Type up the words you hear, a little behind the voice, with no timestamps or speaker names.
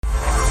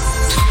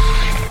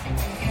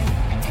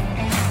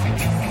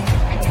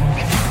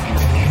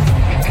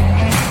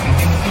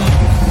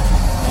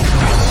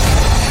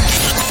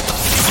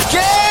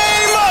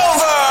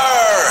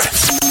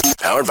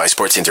Powered by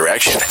Sports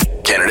Interaction,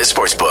 Canada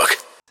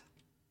Sportsbook.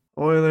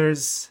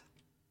 Oilers.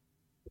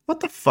 What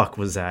the fuck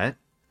was that?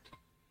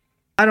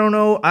 I don't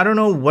know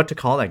what to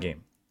call that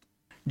game.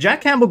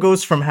 Jack Campbell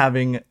goes from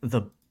having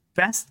the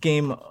best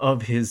game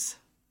of his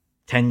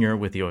tenure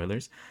with the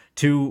Oilers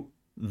to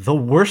the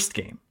worst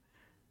game.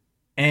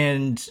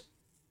 And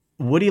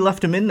Woody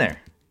left him in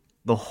there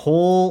the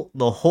whole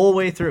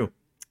way through.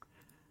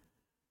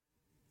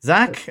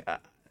 Zach,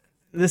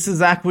 this is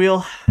Zach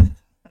Wheel.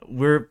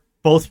 We're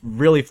both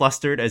really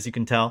flustered, as you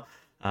can tell.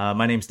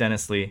 My name's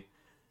Dennis Lee.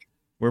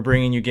 We're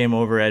bringing you Game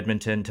Over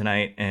Edmonton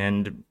tonight,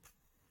 and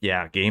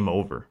yeah, game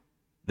over.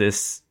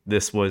 This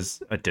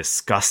was a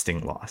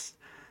disgusting loss.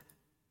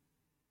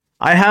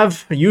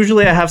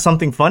 Usually I have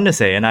something fun to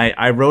say, and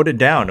I wrote it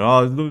down.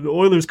 Oh, the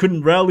Oilers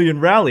couldn't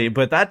rally,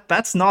 but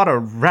that's not a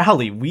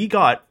rally. We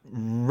got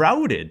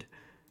routed.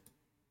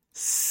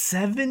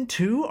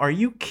 7-2? Are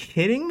you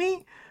kidding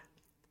me?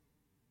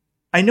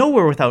 I know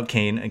we're without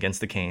Kane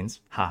against the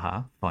Canes.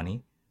 Haha,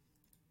 funny.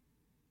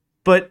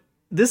 But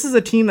this is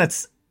a team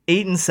that's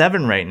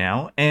 8-7 right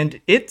now,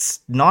 and it's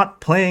not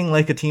playing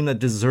like a team that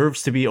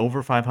deserves to be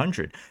over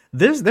 500.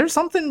 There's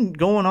something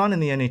going on in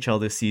the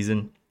NHL this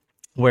season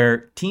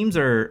where teams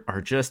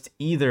are just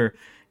either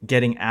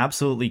getting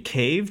absolutely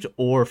caved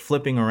or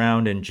flipping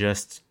around and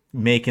just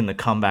making the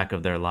comeback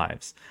of their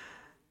lives.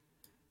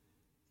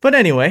 But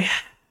anyway,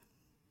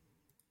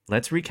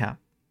 let's recap.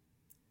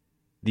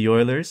 The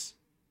Oilers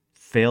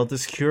failed to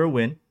secure a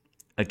win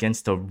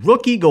against a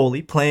rookie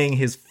goalie playing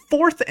his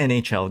fourth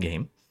NHL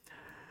game.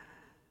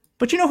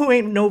 But you know who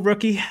ain't no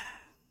rookie?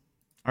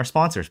 Our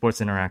sponsor,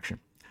 Sports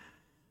Interaction.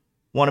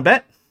 Want to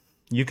bet?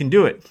 You can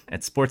do it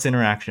at Sports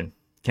Interaction,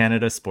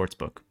 Canada's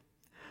sportsbook.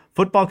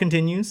 Football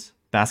continues,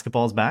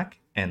 basketball's back,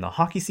 and the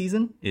hockey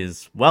season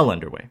is well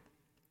underway.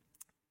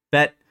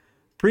 Bet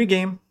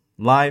pre-game,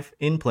 live,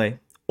 in play,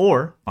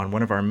 or on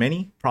one of our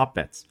many prop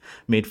bets.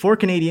 Made for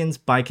Canadians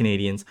by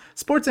Canadians,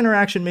 Sports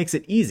Interaction makes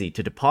it easy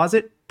to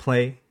deposit,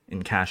 play,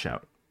 and cash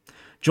out.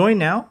 Join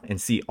now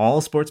and see all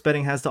sports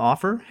betting has to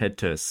offer. Head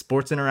to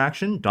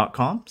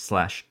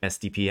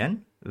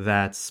sportsinteraction.com/SDPN.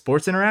 That's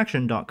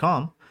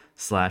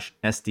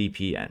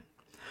sportsinteraction.com/SDPN.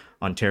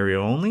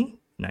 Ontario only,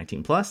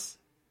 19 plus.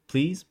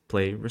 Please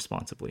play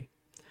responsibly.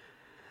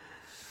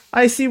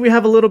 I see we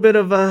have a little bit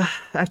of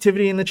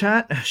activity in the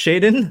chat.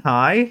 Shaden,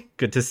 hi.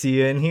 Good to see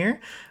you in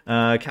here.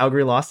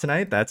 Calgary lost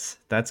tonight. That's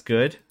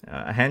good.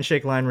 A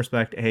handshake line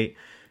respect. Hey,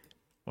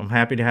 I'm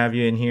happy to have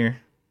you in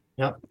here.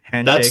 Yep.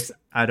 Handshakes.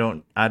 I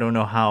don't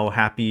know how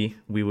happy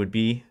we would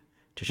be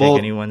to shake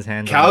anyone's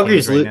hand.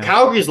 Calgary's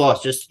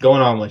loss, just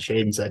going on what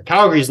Shaden said.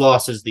 Calgary's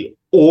loss is the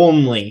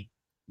only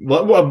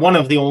one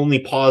of the only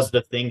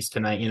positive things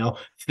tonight. You know,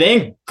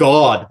 thank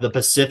God the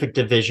Pacific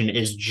Division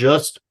is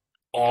just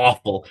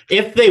awful.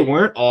 If they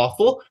weren't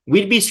awful,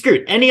 we'd be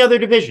screwed. Any other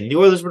division, the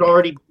Oilers would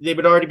already be out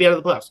of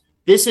the playoffs.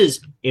 This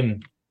is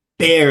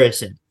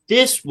embarrassing.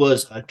 This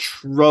was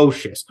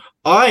atrocious.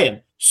 I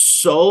am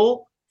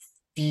so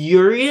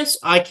furious.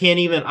 I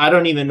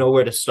don't even know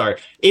where to start.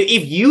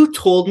 If you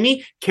told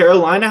me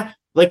Carolina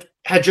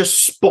had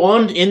just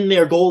spawned in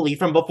their goalie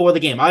from before the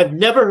game, I've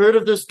never heard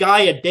of this guy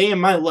a day in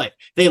my life.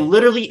 They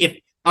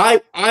literally, I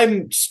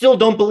still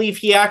don't believe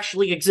he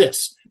actually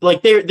exists.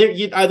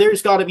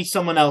 There's got to be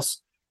someone else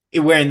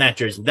wearing that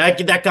jersey.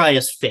 That guy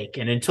is fake,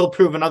 and until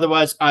proven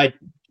otherwise, I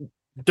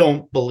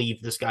don't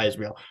believe this guy is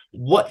real.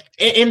 We got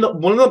a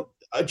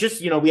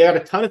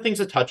ton of things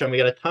to touch on. We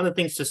got a ton of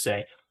things to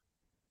say.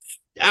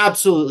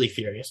 Absolutely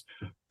furious.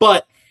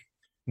 But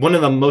one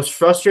of the most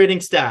frustrating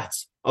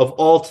stats of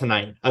all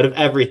tonight, out of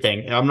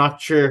everything, and I'm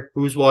not sure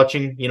who's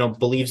watching,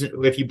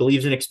 if he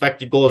believes in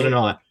expected goals or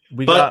not.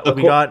 We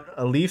got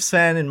a Leafs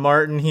fan in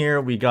Martin here.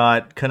 We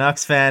got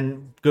Canucks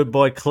fan, good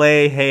boy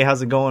Clay. Hey,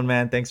 how's it going,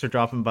 man? Thanks for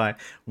dropping by.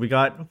 We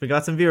got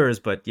some viewers,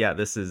 but yeah,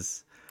 this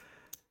is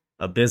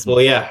abysmal.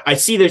 Well, yeah, I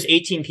see there's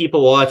 18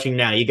 people watching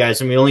now, you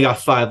guys, and we only got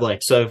 5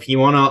 likes. So if you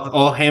want to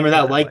all hammer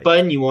that like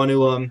button, you want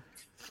to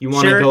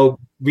go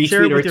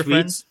retweet our tweets.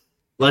 Friends.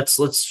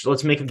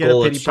 Let's make a goal.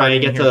 Let's try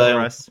and get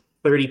to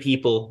 30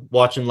 people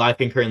watching live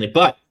concurrently.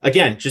 But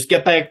again, just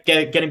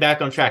getting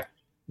back on track.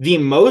 The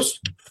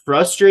most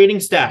frustrating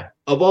stat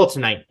of all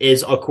tonight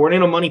is, according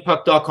to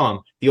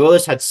MoneyPuck.com, the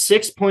Oilers had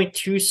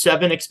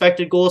 6.27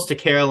 expected goals to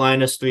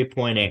Carolina's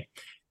 3.8.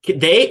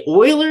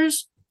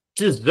 Oilers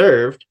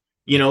deserved,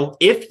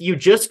 if you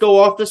just go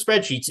off the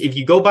spreadsheets, if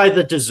you go by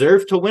the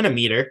deserve to win a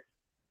meter,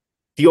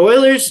 the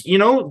Oilers,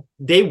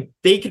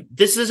 they could.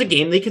 This is a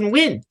game they can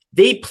win.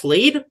 They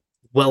played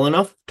well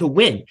enough to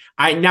win.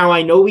 I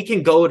know we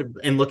can go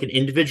and look at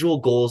individual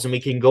goals, and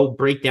we can go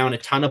break down a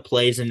ton of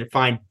plays and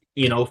find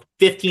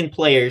 15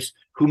 players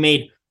who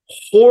made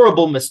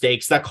horrible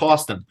mistakes that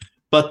cost them.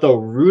 But the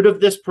root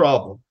of this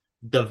problem,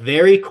 the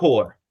very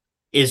core,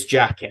 is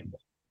Jack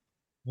Campbell.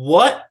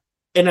 What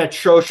an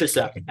atrocious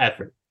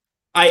effort.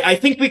 I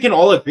think we can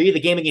all agree the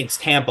game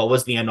against Tampa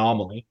was the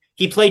anomaly.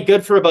 He played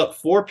good for about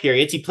 4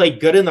 periods. He played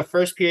good in the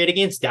first period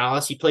against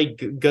Dallas. He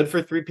played good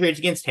for 3 periods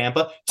against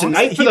Tampa.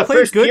 Tonight, for the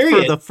first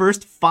period, for the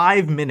first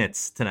 5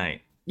 minutes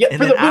tonight. Yeah,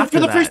 for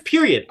the first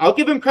period, I'll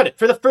give him credit.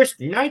 For the first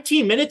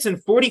 19 minutes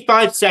and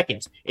 45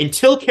 seconds,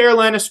 until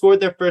Carolina scored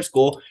their first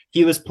goal,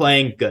 he was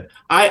playing good.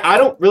 I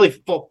don't really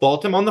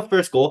fault him on the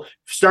first goal.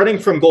 Starting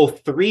from goal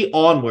 3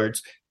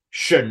 onwards,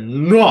 should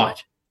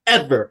not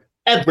ever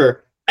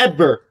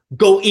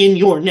go in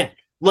your net.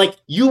 Like,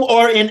 you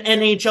are an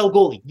NHL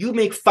goalie. You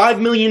make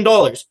 $5 million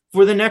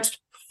for the next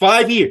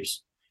 5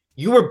 years.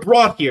 You were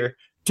brought here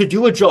to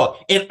do a job.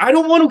 And I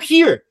don't want to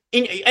hear,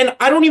 and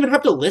I don't even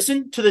have to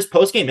listen to this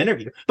post-game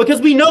interview,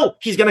 because we know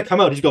he's going to come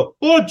out. He's going,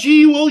 oh,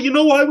 gee,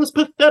 well, I was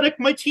pathetic.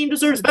 My team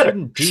deserves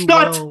better.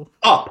 Shut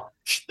up.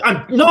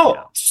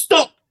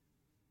 Stop.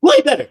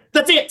 Play better.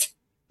 That's it.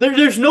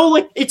 There's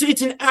no,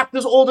 it's an act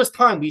as old as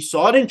time. We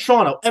saw it in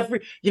Toronto.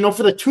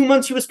 For the 2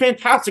 months he was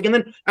fantastic. And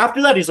then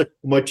after that, he's like,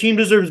 my team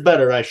deserves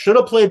better. I should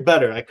have played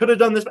better. I could have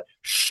done this.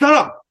 Shut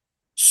up.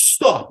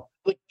 Stop.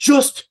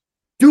 Just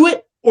do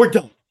it or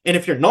don't. And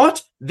if you're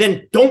not,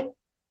 then don't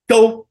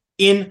go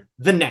in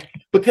the net.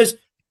 Because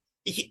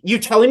you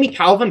telling me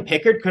Calvin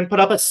Pickard couldn't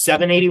put up a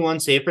 781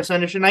 save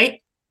percentage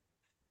tonight?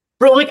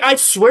 Bro, I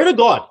swear to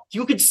God,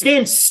 you could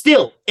stand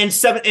still and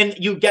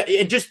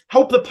just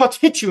hope the pucks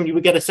hit you and you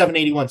would get a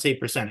 781 save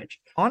percentage.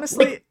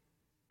 Honestly,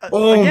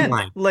 again,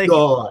 my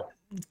God.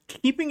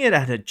 Keeping it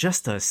at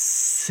just a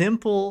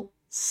simple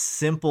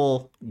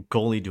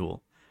goalie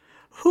duel.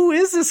 Who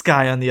is this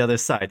guy on the other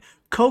side?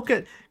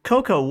 Coco,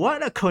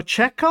 what? A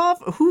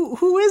Kochetkov?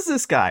 Who is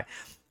this guy?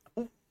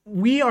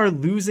 We are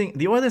losing.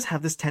 The Oilers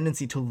have this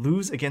tendency to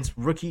lose against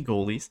rookie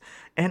goalies,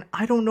 and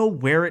I don't know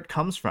where it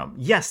comes from.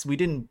 Yes, we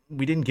didn't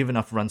give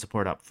enough run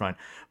support up front,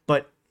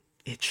 but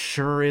it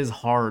sure is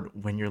hard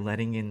when you're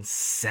letting in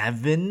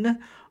 7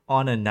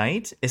 on a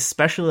night,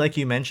 especially like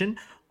you mentioned,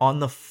 on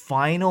the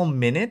final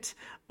minute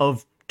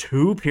of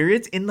 2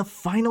 periods, in the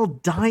final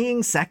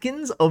dying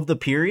seconds of the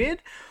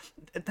period.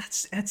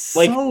 That's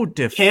so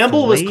deflating.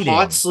 Campbell was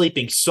caught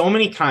sleeping so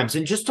many times,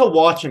 and just to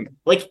watch him,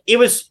 it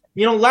was,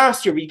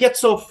 last year we get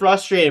so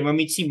frustrated when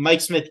we'd see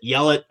Mike Smith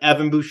yell at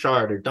Evan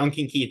Bouchard or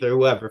Duncan Keith or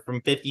whoever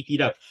from 50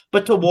 feet up.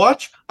 But to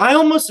watch, I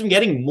almost am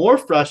getting more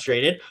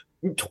frustrated.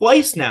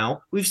 Twice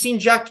now, we've seen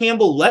Jack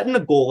Campbell letting a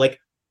goal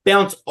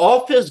bounce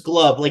off his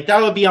glove.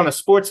 That would be on a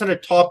SportsCenter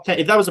top 10.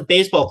 If that was a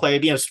baseball player,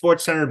 it'd be on a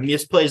SportsCenter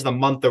misplays of the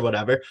month or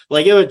whatever.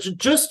 It was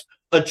just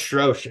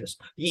atrocious.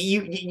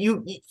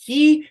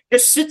 He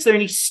just sits there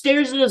and he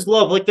stares at his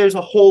glove like there's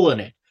a hole in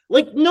it.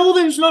 No,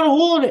 there's not a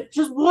hole in it.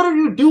 Just what are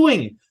you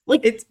doing?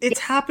 It's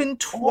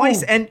happened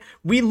twice, and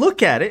we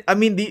look at it. I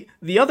mean,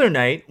 the other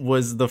night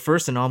was the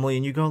first anomaly,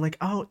 and you go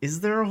oh,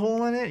 is there a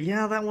hole in it?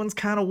 Yeah, that one's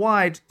kind of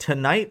wide.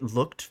 Tonight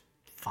looked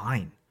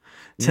fine.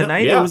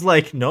 Tonight it was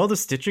no, the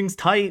stitching's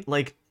tight.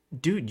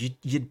 Dude,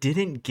 you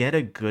didn't get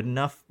a good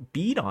enough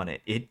beat on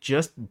it. It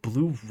just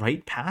blew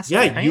right past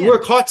your hand. You were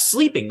caught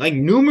sleeping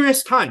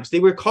numerous times. They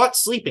were caught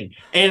sleeping.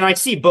 And I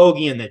see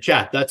Bogey in the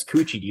chat. That's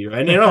Coochie Deer.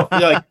 And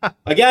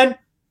again,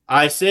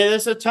 I say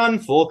this a ton,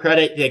 full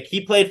credit. He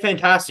played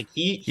fantastic.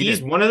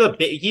 He's one of the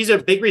he's a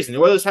big reason.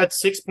 The Oilers had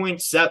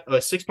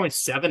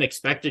 6.7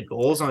 expected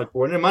goals on a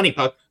quarter money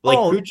puck.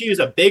 Coochie is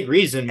a big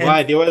reason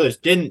why the Oilers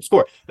didn't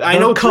score. I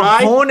know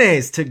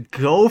cojones to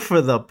go for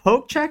the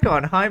poke check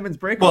on Hyman's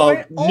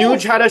breakaway.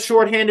 Nuge had a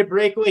shorthanded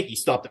breakaway. He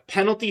stopped a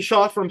penalty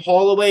shot from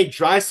Holloway.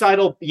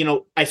 Draisaitl,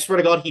 I swear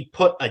to God, he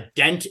put a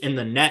dent in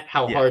the net.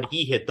 How hard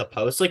he hit the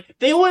post.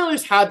 The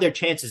Oilers had their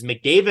chances.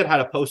 McDavid had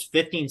a post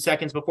 15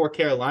 seconds before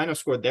Carolina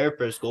scored their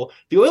first goal.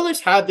 The Oilers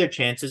had their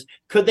chances.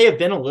 Could they have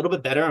been a little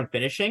bit better on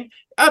finishing?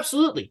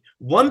 Absolutely.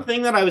 One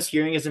thing that I was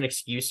hearing as an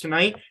excuse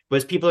tonight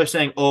was people are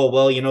saying, oh,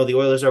 well, the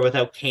Oilers are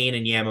without Kane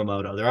and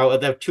Yamamoto. They're out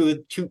without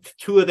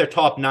two of their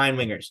top 9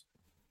 wingers.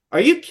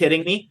 Are you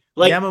kidding me?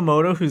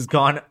 Yamamoto, who's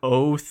gone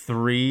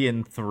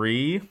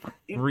 0-3-3,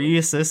 3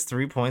 assists,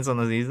 3 points on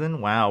the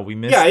season. Wow, we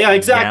missed. Yeah,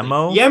 exactly.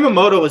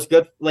 Yamamoto was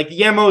good.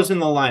 Yamo's in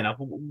the lineup.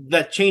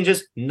 That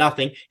changes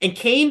nothing. And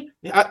Kane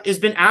has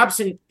been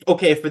absent.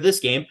 Okay, for this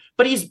game,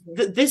 but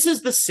this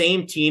is the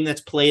same team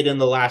that's played in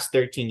the last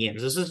 13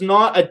 games. This is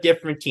not a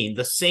different team.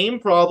 The same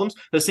problems,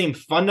 the same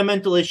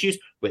fundamental issues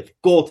with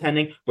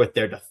goaltending, with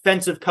their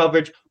defensive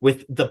coverage,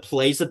 with the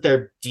plays that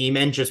their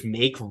D-men just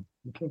make.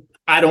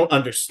 I don't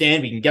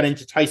understand. We can get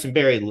into Tyson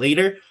Barrie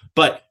later,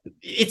 but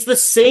it's the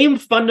same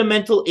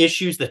fundamental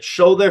issues that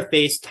show their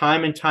face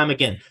time and time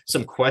again.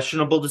 Some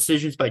questionable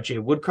decisions by Jay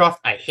Woodcroft.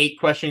 I hate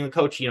questioning the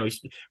coach.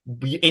 He's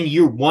in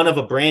year 1 of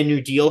a brand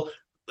new deal.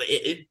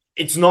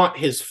 It's not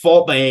his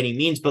fault by any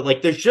means,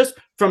 but there's just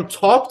from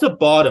top to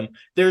bottom,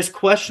 there's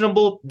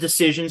questionable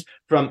decisions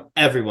from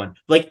everyone.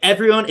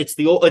 Everyone,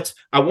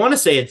 I want to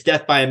say it's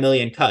death by a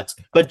million cuts,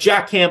 but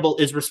Jack Campbell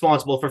is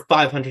responsible for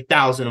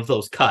 500,000 of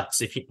those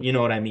cuts, if you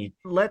know what I mean.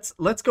 Let's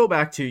go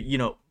back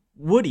to,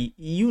 Woody,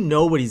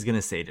 what he's going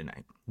to say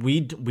tonight. We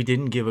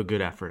didn't give a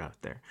good effort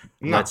out there.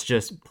 No. Let's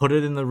just put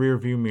it in the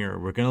rearview mirror.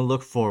 We're going to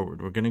look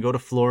forward. We're going to go to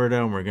Florida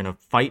and we're going to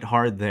fight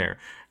hard there.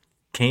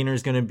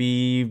 Kaner's going to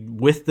be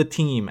with the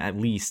team, at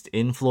least,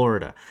 in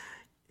Florida.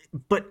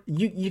 But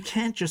you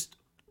can't just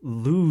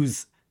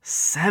lose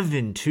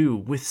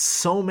 7-2 with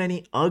so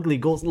many ugly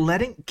goals.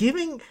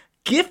 Giving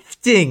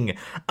gifting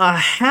a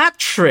hat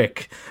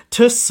trick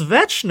to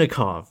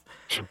Svechnikov.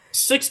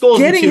 6 goals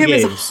getting in 2 him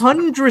games. his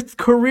 100th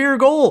career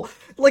goal.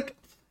 Like,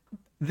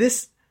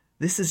 this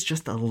is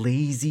just a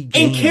lazy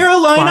game. And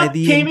Carolina by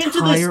the came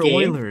into this game.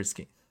 Oilers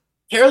game.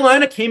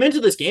 Carolina came into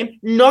this game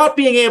not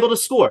being able to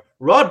score.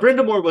 Rod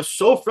Brindamore was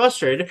so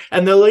frustrated,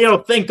 and they're,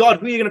 thank God,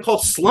 who are you going to call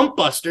slump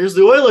busters?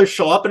 The Oilers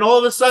show up, and all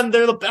of a sudden,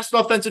 they're the best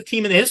offensive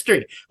team in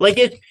history. Like,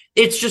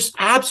 it's just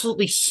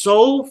absolutely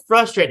so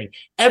frustrating.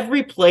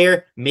 Every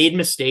player made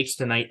mistakes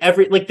tonight.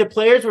 The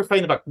players were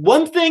fighting the puck.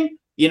 One thing,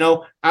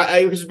 we're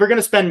going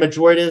to spend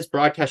majority of this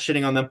broadcast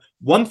shitting on them.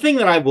 One thing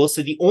that I will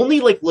say, the only,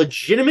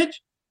 legitimate,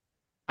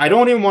 I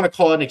don't even want to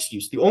call it an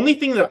excuse. The only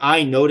thing that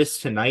I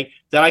noticed tonight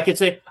that I could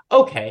say,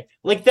 okay,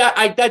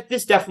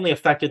 this definitely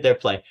affected their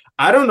play.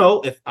 I don't know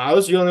if I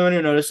was the only one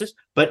who noticed this,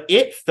 but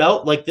it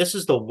felt like this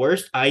is the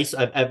worst ice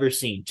I've ever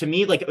seen. To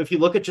me, if you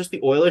look at just the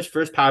Oilers'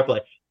 first power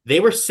play, they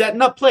were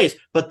setting up plays,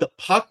 but the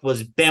puck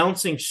was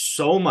bouncing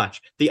so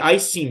much. The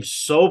ice seemed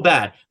so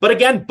bad. But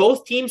again,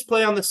 both teams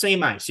play on the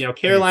same ice.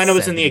 Carolina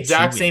was in the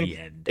exact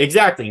same.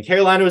 Exactly. And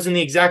Carolina was in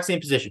the exact same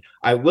position.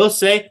 I will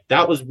say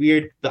that was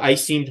weird. The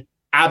ice seemed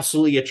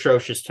absolutely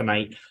atrocious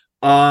tonight.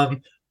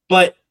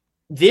 But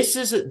this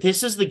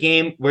is the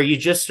game where you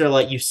just are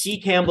like, you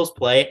see Campbell's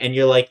play and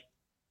you're like,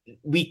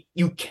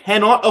 you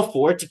cannot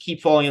afford to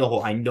keep falling in the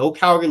hole. I know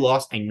Calgary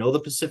lost. I know the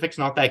Pacific's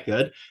not that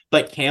good,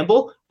 but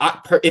Campbell,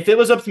 if it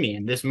was up to me,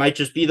 and this might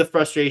just be the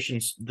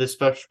frustration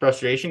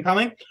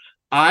coming,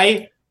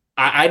 I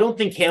don't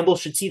think Campbell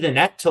should see the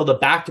net till the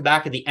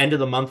back-to-back at the end of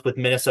the month with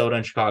Minnesota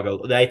and Chicago.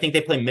 I think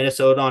they play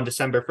Minnesota on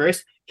December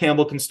 1st.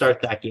 Campbell can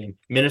start that game.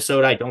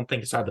 Minnesota, I don't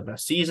think has had the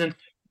best season.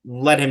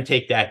 Let him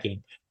take that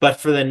game. But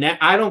for the net,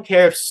 I don't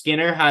care if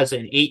Skinner has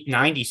an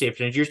 890 save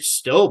percentage. You're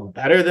still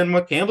better than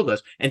what Campbell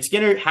does. And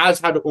Skinner has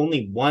had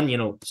only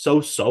one,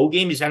 so-so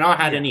game. He's not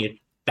had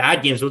any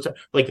bad games.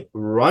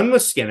 Run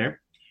with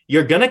Skinner.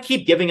 You're going to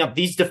keep giving up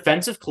these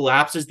defensive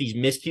collapses, these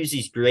miscues,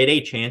 these grade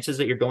A chances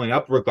that you're going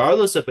up,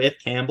 regardless of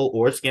if Campbell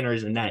or Skinner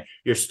is in net.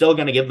 You're still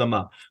going to give them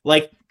up.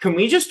 Can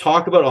we just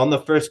talk about on the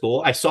first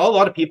goal? I saw a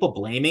lot of people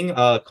blaming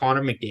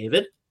Connor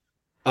McDavid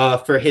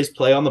for his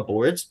play on the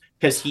boards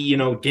because he,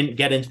 didn't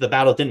get into the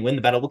battle, didn't win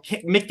the battle. Well,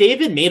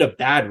 McDavid made a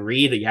bad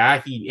read.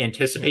 Yeah, he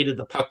anticipated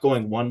the puck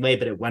going one way,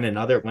 but it went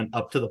another. It went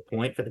up to the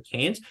point for the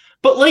Canes.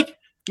 But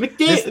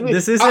McDavid,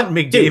 this isn't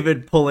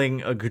McDavid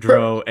pulling a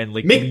Gaudreau and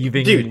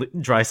leaving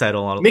Draisaitl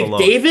alone.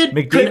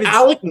 McDavid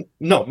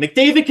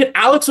could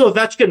Alex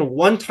Ovechkin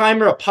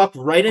one-timer a puck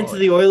right into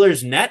the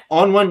Oilers' net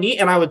on one knee,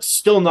 and I would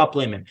still not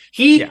blame him.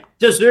 He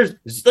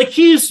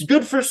he's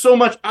good for so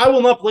much. I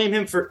will not blame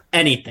him for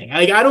anything.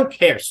 I don't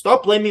care.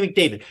 Stop blaming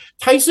McDavid.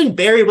 Tyson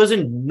Barrie was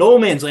in no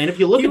man's land. If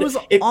you look, he was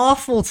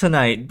awful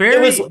tonight.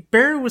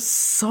 Barrie was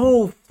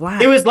so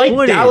flat. It was like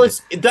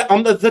Dallas.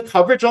 On the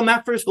coverage on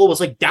that first goal was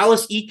like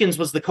Dallas Eakins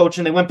was the coach,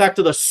 and they went back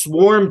to the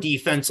swarm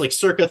defense like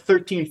circa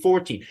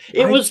 13-14.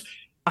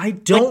 I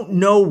don't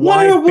know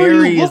why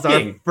Barrie is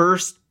our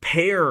first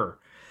pair.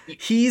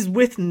 He's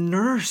with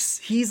Nurse.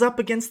 He's up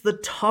against the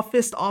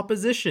toughest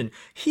opposition.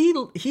 He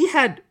was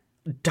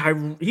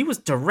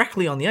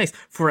directly on the ice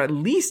for at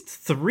least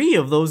 3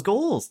 of those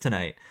goals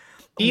tonight.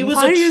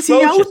 Why is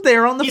he out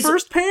there on the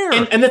first pair?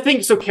 And the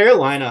thing, so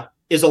Carolina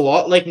is a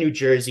lot like New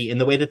Jersey in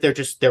the way that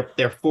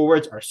their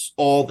forwards are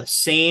all the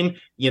same,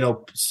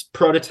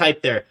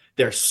 prototype.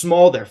 They're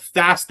small, they're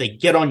fast, they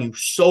get on you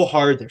so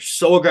hard, they're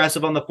so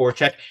aggressive on the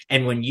forecheck.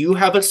 And when you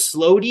have a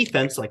slow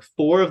defense, like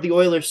 4 of the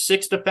Oilers'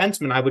 6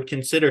 defensemen, I would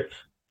consider,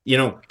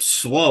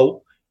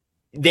 slow,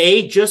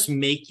 they just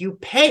make you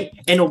pay.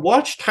 And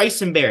watch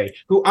Tyson Barrie,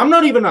 who I'm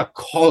not even gonna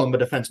call him a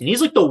defenseman. He's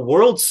like the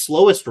world's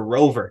slowest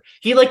rover.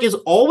 He is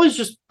always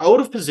just out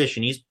of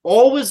position. He's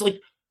always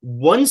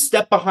one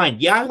step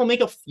behind. Yeah, he'll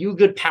make a few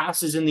good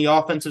passes in the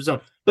offensive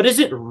zone, but is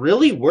it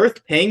really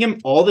worth paying him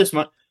all this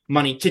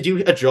money to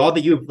do a job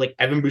that you have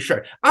Evan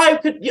Bouchard?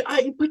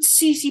 You put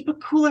Ceci,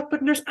 put Kulak,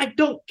 put Nurse. I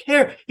don't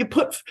care.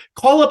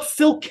 Call up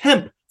Phil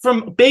Kemp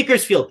from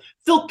Bakersfield.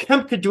 Phil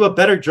Kemp could do a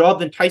better job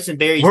than Tyson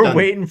Barrie's done. We're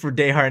waiting for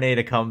Desharnais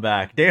to come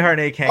back.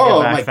 Desharnais can't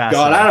get back fast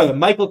enough. I don't know.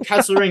 Michael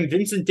Kesselring,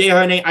 Vincent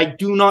Desharnais, I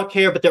do not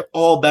care, but they're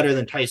all better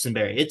than Tyson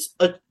Barrie. It's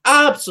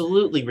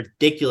absolutely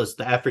ridiculous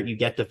the effort you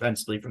get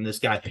defensively from this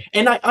guy.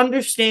 And I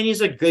understand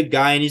he's a good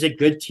guy and he's a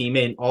good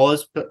teammate and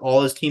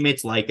all his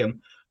teammates like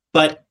him,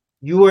 but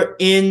you are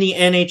in the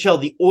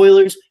NHL. The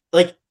Oilers,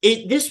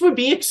 this would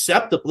be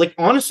acceptable.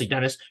 Honestly,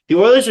 Dennis, the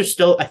Oilers are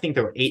still, I think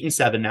they're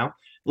 8-7 now.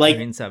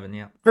 8-7,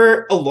 yeah.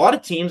 For a lot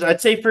of teams,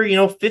 I'd say for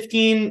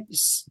 15,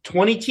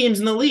 20 teams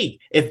in the league,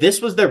 if this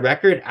was their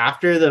record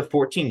after the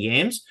 14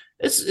 games,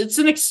 it's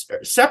an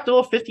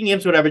acceptable 15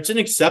 games, whatever. It's an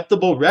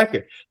acceptable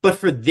record. But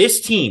for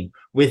this team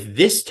with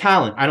this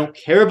talent, I don't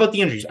care about the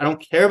injuries. I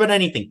don't care about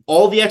anything.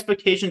 All the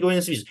expectations going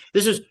into the season.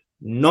 This is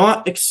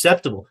not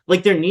acceptable.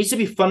 There needs to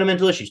be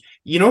fundamental issues.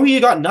 You know who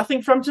you got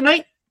nothing from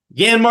tonight?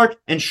 Janmark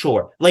and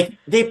Shore.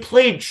 They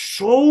played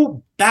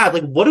so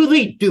bad. What do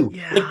they do?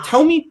 Yeah.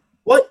 Tell me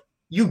what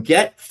you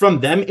get from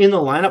them in the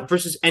lineup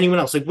versus anyone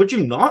else. Would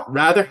you not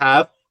rather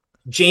have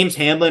James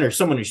Hamlin or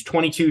someone who's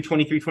 22,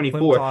 23,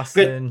 24.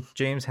 Austin,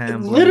 James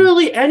Hamlin.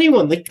 Literally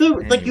anyone. Like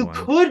you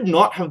could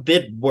not have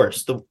been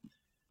worse.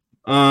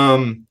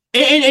 And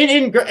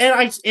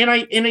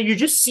you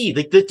just see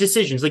like the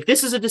decisions. Like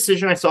this is a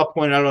decision I saw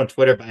pointed out on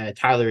Twitter by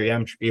Tyler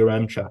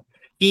Yaremchuk.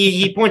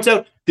 He points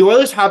out the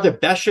Oilers have their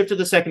best shift of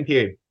the second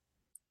period.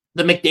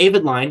 The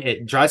McDavid line,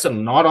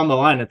 Draisaitl not on the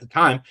line at the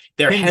time.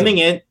 They're hemming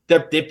in.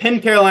 They pin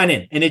Carolina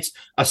in, and it's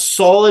a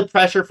solid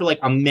pressure for like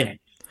a minute.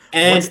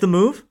 And what's the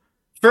move?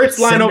 First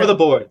line over the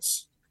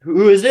boards.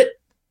 Who is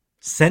it?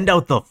 Send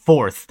out the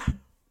fourth.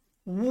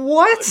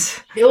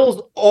 What?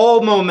 Kills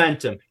all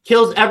momentum.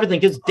 Kills everything.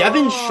 Because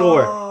Devin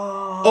Shore.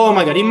 Oh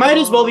my god, he might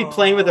as well be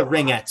playing with a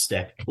ringette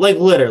stick. Like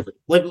literally.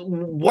 Like,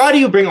 why do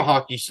you bring a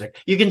hockey stick?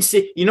 You can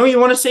see. You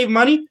want to save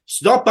money?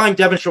 Stop buying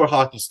Devin Shore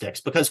hockey sticks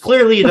because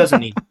clearly he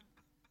doesn't need.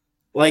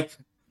 Like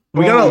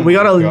we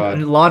got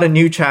a lot of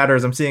new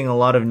chatters. I'm seeing a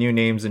lot of new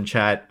names in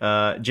chat.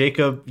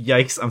 Jacob,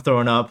 yikes! I'm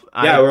throwing up.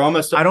 We're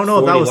almost. I don't know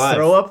if that was live.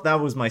 Throw up. That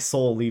was my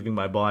soul leaving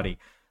my body.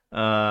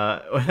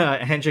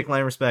 Handshake,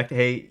 line, respect.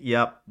 Hey,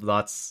 yep,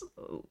 lots.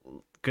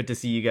 Good to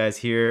see you guys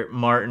here.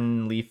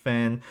 Martin, Leaf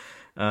fan.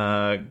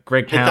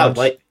 Greg Pound.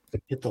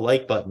 Hit the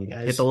like button,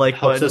 guys. Hit the like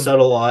button. Helps us out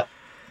a lot.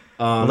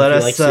 Let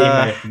us see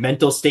my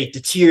mental state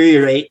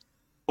deteriorate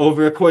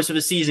over a course of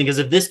a season. Because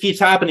if this keeps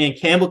happening and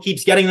Campbell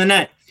keeps getting the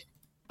net,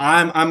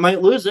 I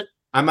might lose it.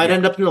 I might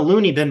end up in the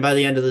loony bin by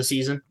the end of the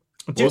season.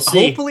 We'll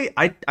see. Hopefully,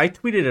 I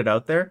tweeted it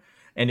out there,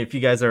 and if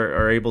you guys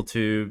are able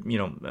to,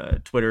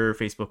 Twitter,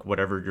 Facebook,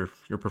 whatever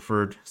your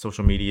preferred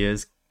social media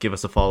is, give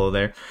us a follow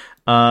there.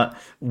 I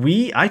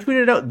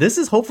tweeted it out. This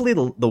is hopefully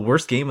the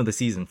worst game of the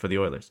season for the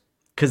Oilers,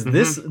 because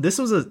this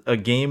was a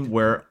game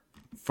where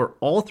for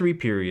all three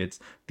periods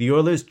the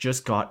Oilers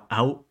just got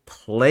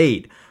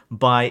outplayed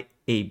by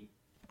a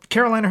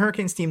Carolina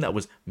Hurricanes team that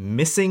was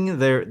missing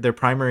their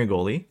primary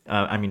goalie.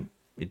 I mean,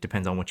 it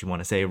depends on what you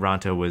want to say.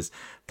 Ranta was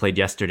played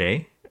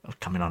yesterday,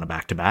 coming on a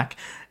back-to-back,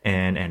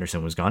 and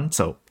Anderson was gone.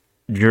 So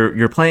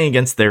you're playing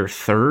against their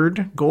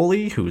third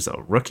goalie, who's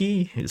a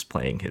rookie, who's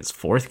playing his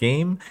fourth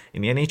game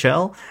in the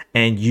NHL.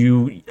 And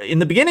in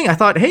the beginning, I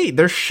thought, hey,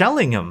 they're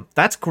shelling him.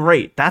 That's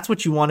great. That's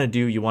what you want to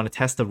do. You want to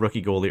test a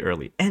rookie goalie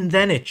early. And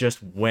then it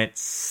just went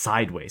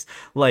sideways.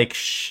 Like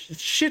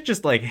shit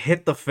just like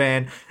hit the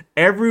fan.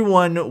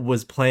 Everyone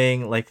was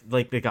playing like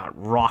they got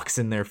rocks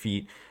in their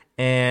feet.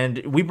 And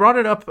we brought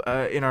it up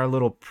in our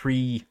little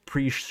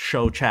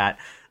pre-show chat.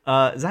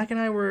 Zach and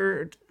I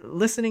were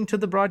listening to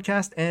the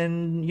broadcast,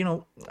 and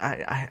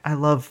I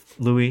love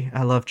Louis,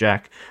 I love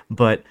Jack,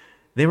 but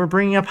they were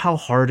bringing up how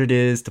hard it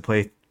is to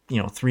play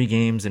 3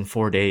 games in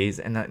 4 days,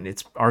 and that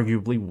it's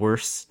arguably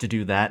worse to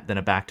do that than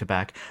a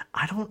back-to-back.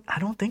 I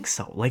don't think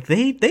so. Like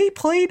they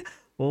played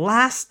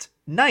last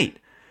night,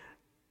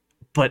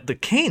 but the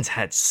Canes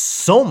had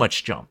so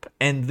much jump,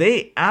 and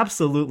they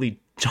absolutely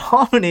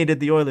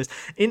dominated the Oilers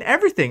in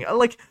everything.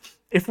 Like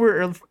if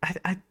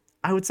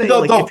I would say,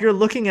 if you're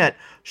looking at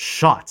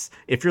shots,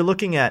 if you're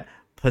looking at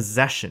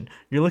possession,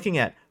 you're looking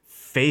at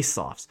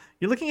face-offs,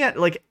 you're looking at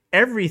like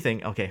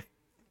everything. Okay,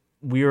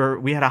 we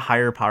had a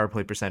higher power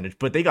play percentage,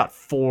 but they got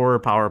 4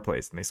 power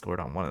plays and they scored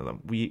on one of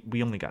them. We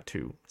only got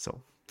 2, so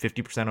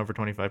 50% over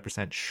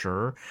 25%,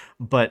 sure,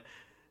 but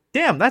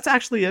damn, that's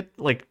actually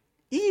like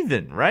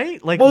even,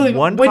 right? Like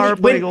one power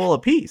play goal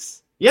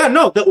apiece. Yeah,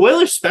 no, the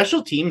Oilers'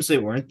 special teams, they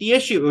weren't the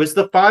issue. It was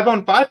the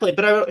 5-on-5 play,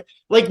 but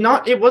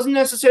it wasn't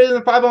necessarily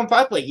the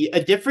 5-on-5 play.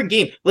 A different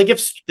game. Like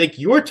if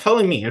you're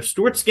telling me if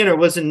Stuart Skinner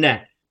was in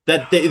net,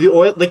 that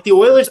the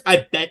Oilers,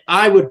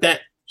 I would bet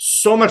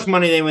so much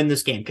money they win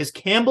this game because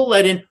Campbell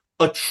let in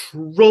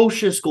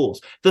atrocious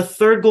goals. The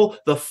 3rd goal,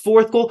 the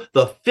 4th goal,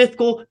 the 5th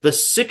goal, the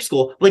 6th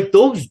goal, like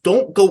those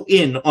don't go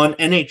in on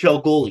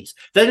NHL goalies.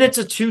 Then it's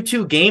a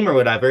 2-2 game or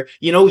whatever.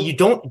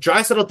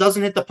 Draisaitl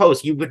doesn't hit the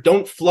post. You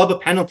don't flub a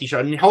penalty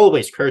shot. And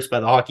Holloway's cursed by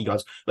the hockey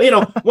gods.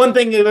 But one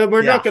thing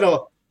we're not gonna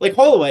like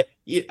Holloway.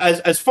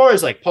 As far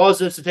as like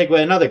positives to take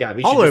away another guy,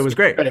 Holloway was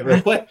great.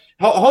 Real quick.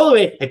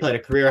 Holloway, he played a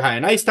career high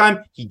in ice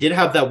time. He did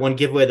have that one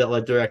giveaway that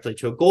led directly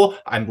to a goal.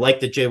 I like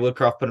that Jay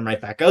Woodcroft put him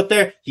right back out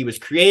there. He was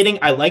creating.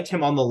 I liked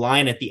him on the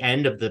line at the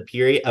end of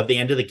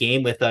the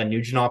game with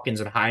Nugent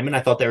Hopkins and Hyman. I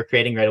thought they were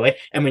creating right away.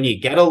 And when you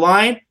get a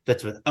line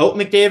that's without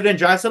McDavid and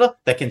Draisaitl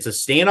that can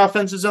sustain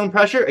offensive zone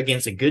pressure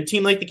against a good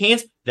team like the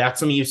Canes,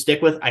 that's something you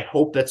stick with. I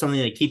hope that's something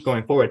they keep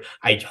going forward.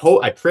 I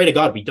pray to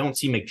God we don't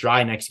see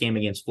McDry next game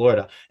against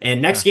Florida.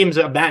 And next game is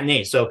a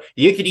matinee. So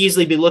you could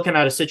easily be looking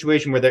at a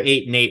situation where they're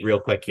 8-8 real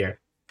quick here.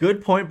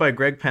 Good point by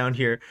Greg Pound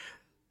here.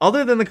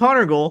 Other than the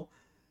Connor goal,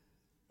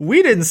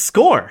 we didn't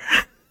score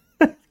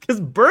because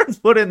Burns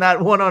put in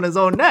that one on his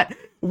own net.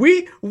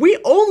 We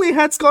only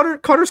had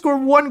Connor score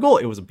 1 goal.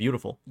 It was a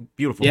beautiful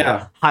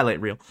goal,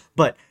 highlight reel.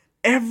 But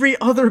every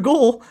other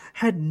goal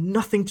had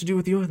nothing to do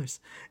with the Oilers.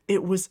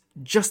 It was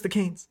just the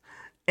Canes.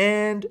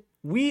 And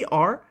we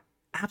are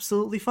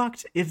absolutely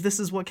fucked if this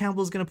is what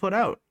Campbell's going to put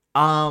out.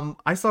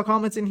 I saw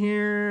comments in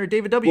here.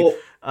 David W.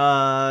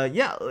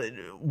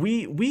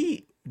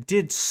 We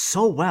did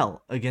so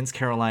well against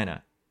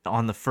Carolina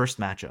on the first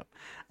matchup.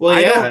 Well,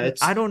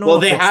 I don't know. Well,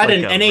 they had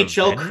an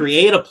NHL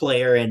create a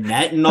player in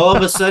net, and all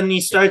of a sudden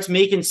he starts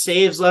making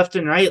saves left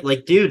and right.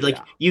 Like, dude,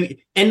 you.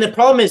 And the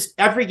problem is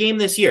every game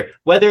this year,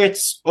 whether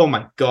it's oh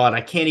my god,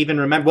 I can't even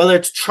remember whether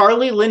it's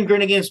Charlie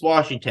Lindgren against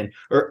Washington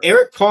or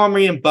Eric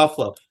Comrie in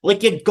Buffalo.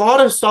 Like, you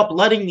gotta stop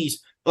letting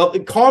these.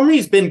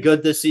 Comrie's been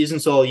good this season,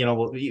 so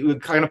we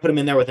kind of put him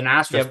in there with an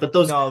asterisk. But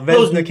those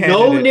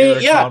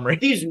no-name,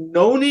 these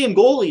no-name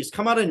goalies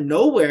come out of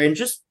nowhere and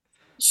just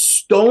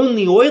stone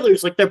the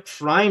Oilers like they're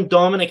prime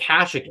Dominic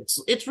Hasek.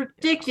 It's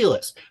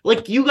ridiculous.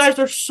 Like, you guys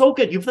are so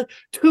good. You've the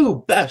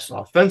two best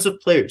offensive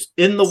players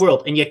in the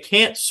world, and you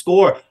can't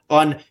score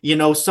on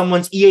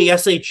someone's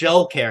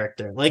EASHL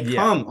character. Like,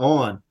 come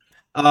on.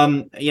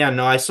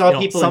 I saw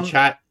people in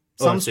chat.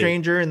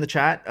 Stranger in the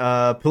chat,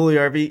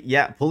 Puljujarvi.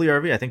 Yeah,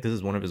 Puljujarvi. I think this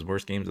is one of his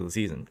worst games of the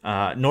season.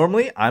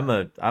 Normally, I'm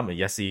a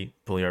Jesse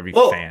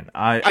Puljujarvi fan.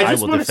 I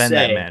will defend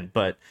that man,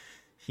 but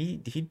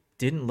he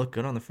didn't look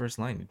good on the first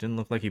line. He didn't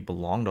look like he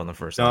belonged on the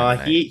first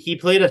line. He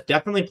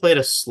definitely played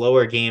a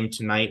slower game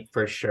tonight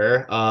for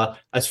sure.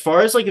 As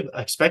far as like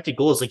expected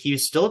goals, like he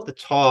was still at the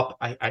top.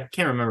 I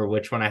can't remember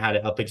which one I had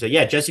it up. So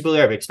yeah, Jesse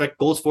Puljujarvi, expect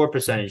goals for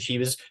percentage.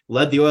 He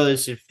led the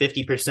Oilers to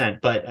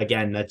 50%, but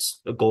again,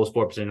 that's goals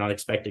for percentage, not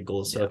expected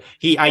goals. So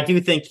I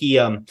do think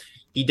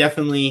he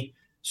definitely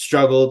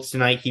struggled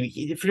tonight.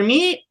 For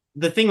me,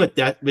 the thing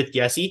with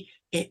Jesse.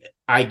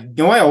 I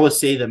know I always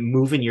say that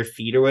moving your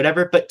feet or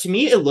whatever, but to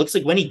me, it looks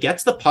like when he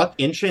gets the puck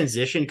in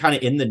transition, kind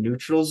of in the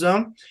neutral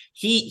zone,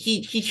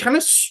 he kind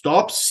of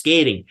stops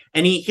skating,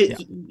 and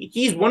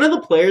he's one of the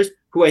players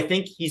who I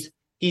think he's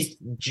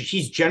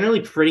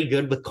generally pretty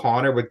good with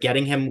Connor. We're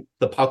getting him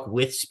the puck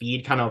with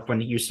speed, kind of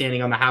when you're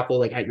standing on the half wall,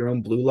 like at your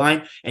own blue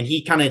line, and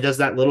he kind of does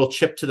that little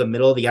chip to the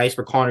middle of the ice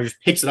where Connor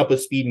just picks it up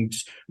with speed and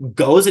just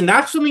goes, and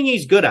that's something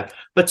he's good at.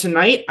 But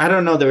tonight, I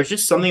don't know, there was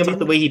just something about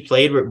the way he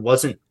played where it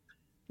wasn't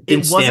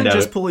just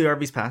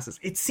Puljujarvi's passes.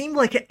 It seemed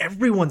like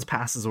everyone's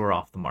passes were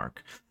off the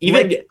mark.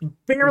 Even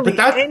barely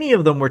any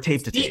of them were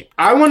tape to tape.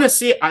 I want to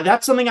see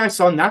that's something I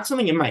saw, and that's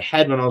something in my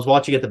head when I was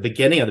watching at the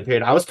beginning of the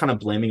period. I was kind of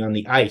blaming on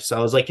the ice. I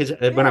was like,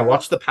 when I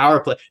watched the power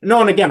play.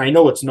 No, and again, I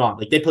know it's not.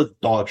 Like, they play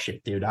dog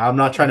shit, dude. I'm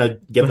not trying to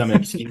give them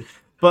an excuse.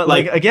 But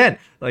again,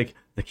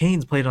 the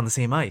Canes played on the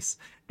same ice,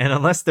 and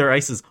unless their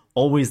ice is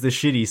always this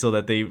shitty, so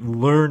that they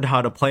learned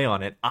how to play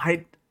on it,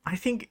 I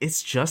think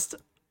it's just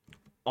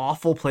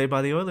awful play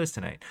by the Oilers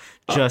tonight.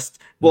 Just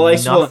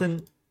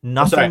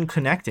nothing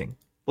connecting.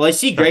 Well, I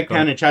see Greg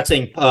Pound in chat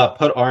saying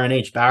put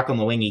RNH back on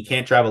the wing. He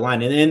can't travel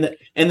line.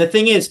 And the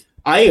thing is,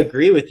 I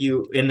agree with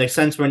you in the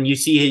sense when you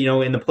see,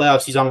 in the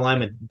playoffs, he's on the line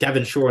with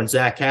Devin Shore and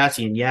Zach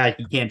Kassian. Yeah,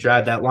 he can't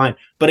drive that line.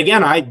 But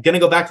again, I'm going to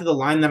go back to the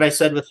line that I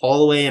said with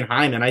Holloway and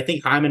Hyman. I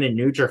think Hyman and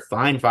Nuge are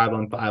fine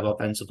 5-on-5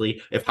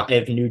 offensively if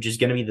Nuge is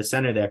going to be the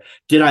center there.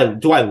 Do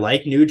I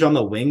like Nuge on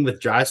the wing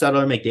with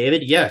Draisaitl or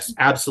McDavid? Yes,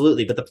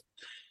 absolutely. But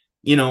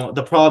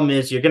the problem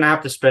is you're going to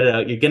have to spread it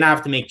out. You're going to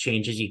have to make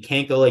changes. You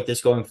can't go like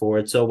this going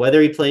forward. So whether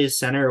he plays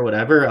center or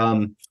whatever,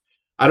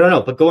 I don't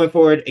know. But going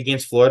forward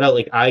against Florida,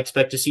 I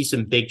expect to see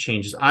some big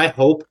changes. I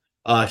hope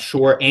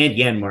Shore and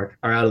Janmark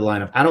are out of the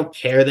lineup. I don't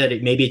care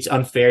that maybe it's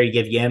unfair to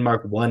give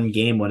Janmark one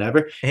game,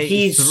 whatever.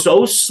 He's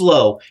so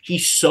slow.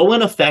 He's so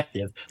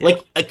ineffective.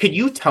 Could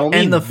you tell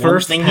me the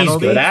first thing he's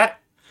good at?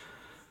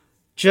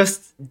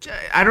 Just,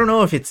 I don't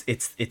know if it's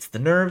the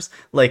nerves.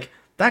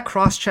 That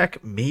cross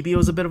check, maybe it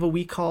was a bit of a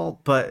weak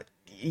call, but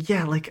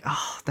yeah,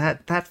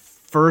 that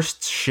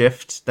first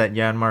shift that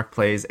Janmark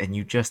plays, and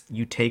you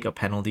take a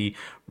penalty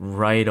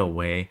right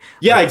away.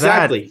 Yeah,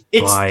 exactly.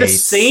 It's the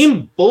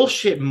same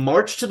bullshit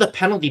march to the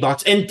penalty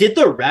box. And do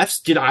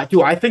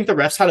I think the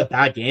refs had a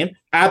bad game?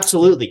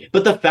 Absolutely.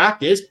 But the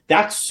fact is,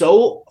 that's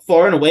so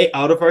far and away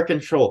out of our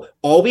control.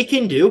 All we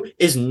can do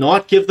is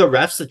not give the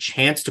refs a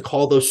chance to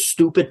call those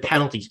stupid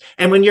penalties.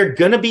 And when you're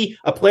going to be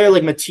a player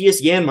like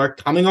Matthias Janmark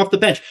coming off the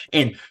bench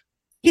and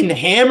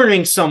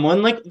hammering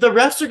someone, the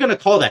refs are going to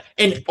call that.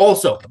 And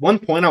also, one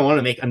point I want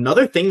to make,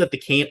 another thing that the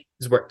Canes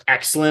were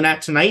excellent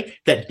at tonight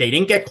that they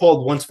didn't get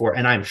called once for,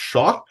 and I'm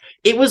shocked.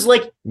 It was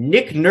like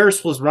Nick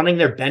Nurse was running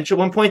their bench at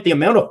one point. The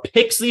amount of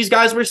picks these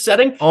guys were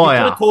setting. You could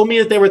have told me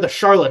that they were the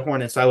Charlotte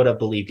Hornets, I would have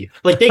believed you.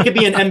 They could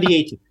be an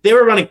NBA team. They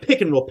were running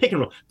pick and roll.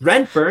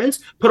 Brent Burns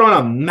put on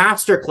a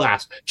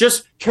masterclass,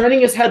 just turning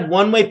his head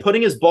one way,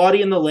 putting his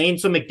body in the lane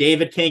so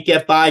McDavid can't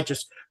get by,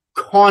 just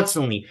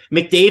constantly.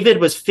 McDavid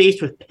was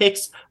faced with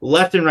picks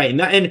left and right.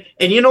 And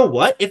you know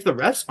what? If the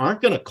refs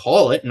aren't going to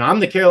call it, and I'm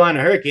the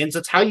Carolina Hurricanes,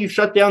 that's how you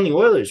shut down the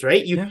Oilers,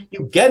 right? You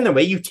get in the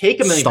way, you take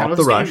a million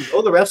penalties. Stop the rush.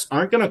 The refs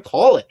aren't going to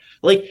call it.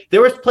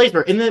 There was plays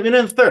where in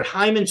the third,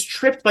 Hyman's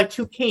tripped by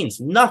two Canes.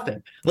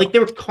 Nothing.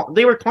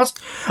 They were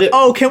constant.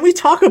 Can we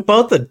talk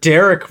about the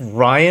Derek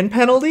Ryan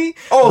penalty?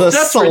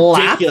 That's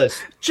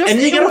ridiculous.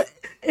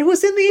 It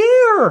was in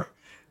the air.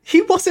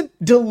 He wasn't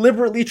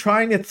deliberately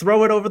trying to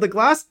throw it over the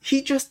glass.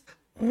 He just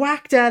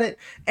whacked at it,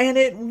 and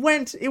it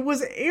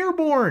was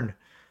airborne.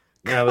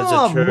 That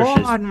was atrocious.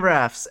 Come on,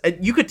 refs.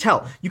 You could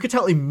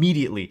tell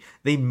immediately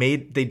they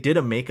did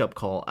a makeup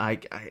call. I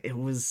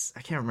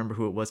can't remember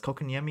who it was.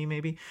 Kokonyemi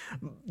maybe.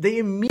 They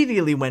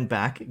immediately went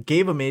back,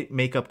 gave a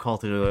makeup call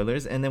to the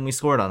Oilers, and then we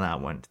scored on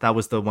that one. That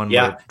was the one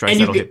where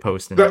Draisaitl hit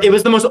post. It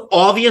was the most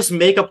obvious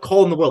makeup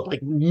call in the world.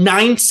 Like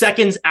 9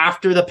 seconds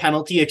after the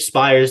penalty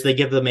expires, they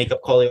give the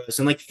makeup call.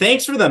 And like,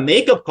 thanks for the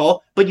makeup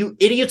call, but you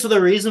idiots are the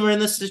reason we're in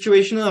this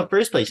situation in the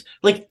first place.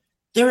 Like,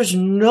 there is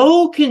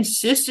no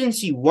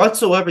consistency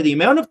whatsoever. The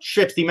amount of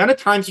trips, the amount of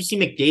times you see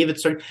McDavid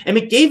start, and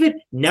McDavid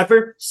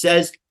never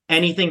says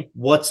anything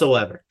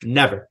whatsoever.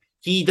 Never.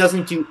 He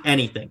doesn't do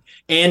anything.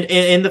 And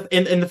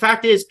the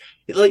fact is,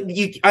 like,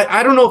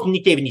 I don't know if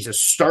Nick David needs to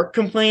start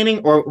complaining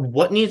or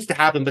what needs to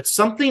happen, but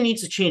something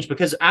needs to change,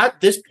 because at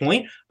this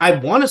point, I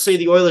want to say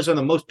the Oilers are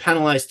the most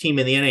penalized team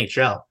in the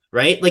NHL.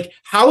 Right? Like,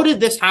 how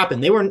did this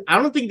happen?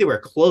 I don't think they were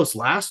close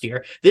last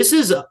year. This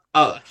is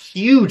a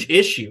huge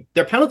issue.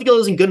 Their penalty kill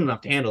isn't good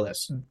enough to handle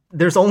this.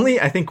 There's only,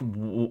 I think,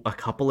 a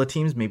couple of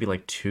teams, maybe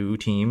like 2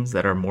 teams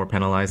that are more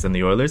penalized than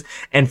the Oilers,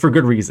 and for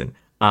good reason.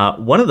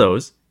 One of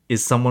those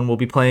is someone we'll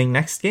be playing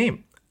next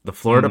game, the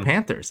Florida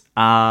Panthers.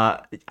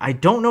 I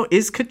don't know,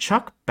 is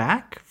Tkachuk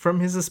back from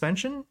his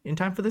suspension in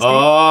time for this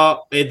game?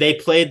 They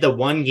played the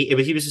one game.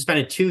 He was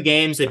suspended 2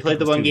 games. They played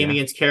the one game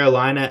against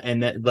Carolina,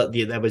 and that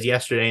was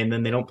yesterday, and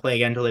then they don't play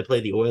again until they play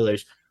the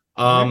Oilers.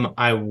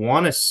 I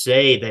want to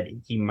say that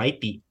he might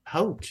be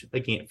out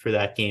again for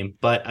that game,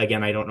 but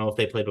again, I don't know if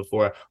they played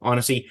before.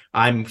 Honestly,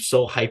 I'm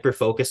so hyper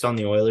focused on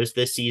the Oilers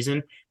this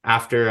season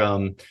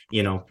after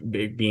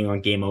being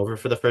on Game Over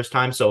for the first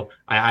time. So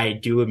I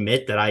do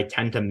admit that I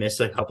tend to miss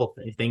a couple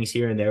things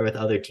here and there with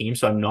other teams.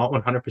 So I'm not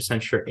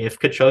 100% sure if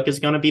Tkachuk is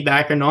going to be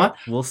back or not.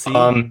 We'll see.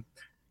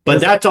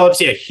 But that's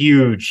obviously a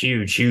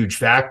huge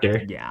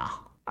factor. Yeah,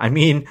 I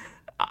mean,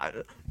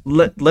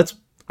 let's.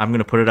 I'm going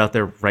to put it out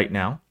there right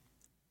now.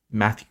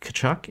 Matthew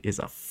Tkachuk is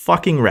a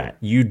fucking rat.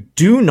 You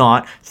do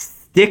not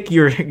stick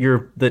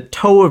the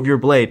toe of your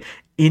blade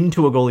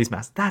into a goalie's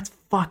mask. That's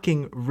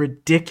fucking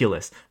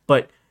ridiculous.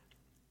 But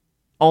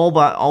all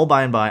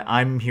by and by,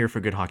 I'm here for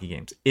good hockey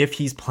games. If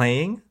he's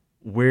playing,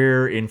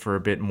 we're in for a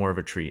bit more of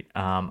a treat.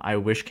 I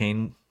wish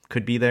Kane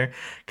could be there,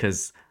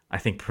 because I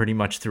think pretty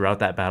much throughout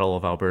that Battle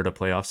of Alberta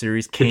playoff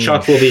series,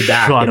 Tkachuk will be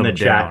back in the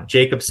chat.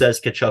 Jacob says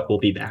Tkachuk will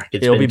be back.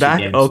 He'll be back?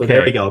 Games, okay. So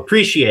there we go.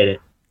 Appreciate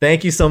it.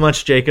 Thank you so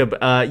much, Jacob.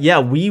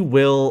 We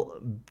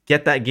will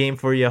get that game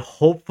for you.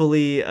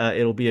 Hopefully,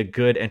 it'll be a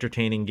good,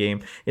 entertaining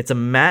game. It's a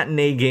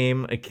matinee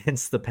game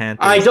against the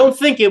Panthers. I don't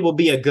think it will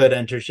be a good,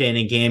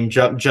 entertaining game,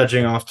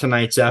 judging off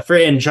tonight's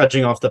effort and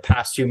judging off the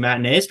past 2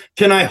 matinees.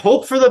 Can I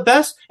hope for the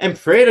best and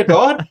pray to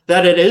God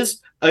that it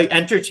is an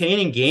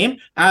entertaining game?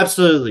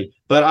 Absolutely.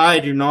 But I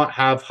do not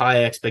have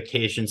high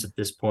expectations at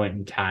this point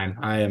in time.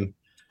 I am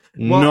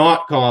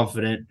not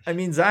confident. I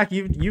mean, Zach,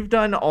 you've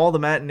done all the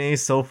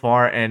matinees so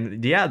far,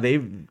 and yeah,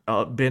 they've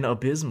been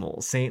abysmal.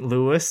 St.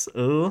 Louis,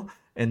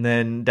 and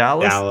then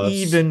Dallas,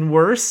 even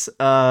worse.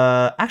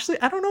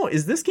 Actually, I don't know.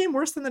 Is this game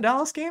worse than the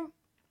Dallas game?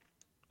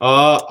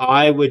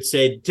 I would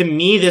say, to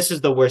me, this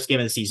is the worst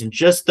game of the season.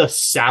 Just the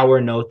sour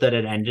note that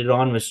it ended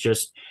on was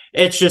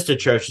it's just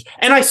atrocious.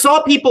 And I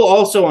saw people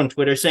also on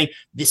Twitter saying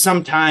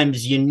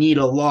sometimes you need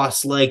a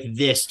loss like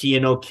this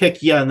to,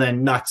 kick you in the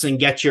nuts and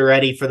get you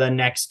ready for the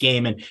next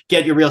game and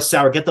get you real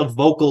sour, get the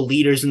vocal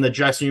leaders in the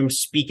dressing room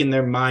speaking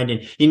their mind,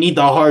 and you need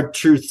the hard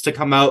truths to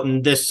come out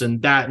and this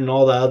and that and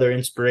all the other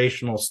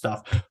inspirational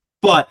stuff.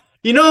 But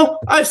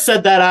I've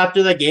said that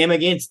after the game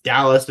against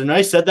Dallas, and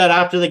I said that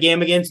after the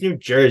game against New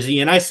Jersey,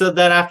 and I said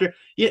that after.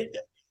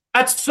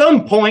 At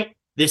some point,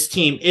 this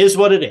team is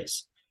what it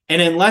is.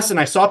 And and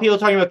I saw people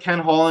talking about Ken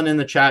Holland in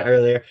the chat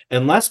earlier,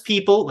 unless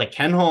people like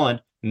Ken Holland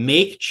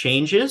make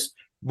changes,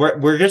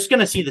 we're just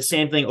going to see the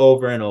same thing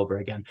over and over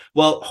again.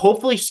 Well,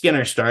 hopefully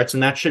Skinner starts,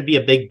 and that should be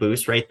a big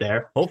boost right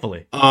there.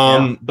 Hopefully.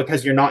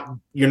 Because you're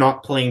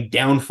not playing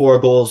down 4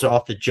 goals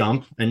off the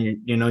jump,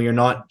 and you're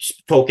not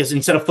focused.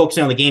 Instead of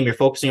focusing on the game, you're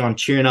focusing on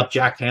cheering up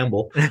Jack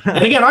Campbell.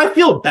 And again, I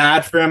feel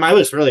bad for him. I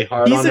was really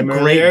hard on him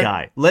earlier. He's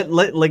a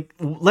great guy.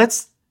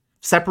 Let's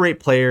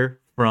separate player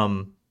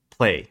from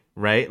play,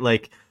 right?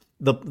 Like,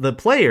 the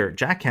player,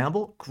 Jack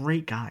Campbell,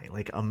 great guy,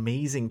 like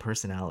amazing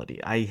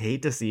personality. I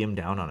hate to see him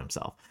down on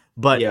himself,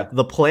 but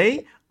the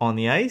play on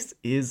the ice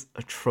is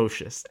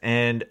atrocious.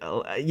 And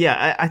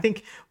I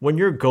think when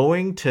you're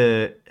going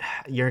to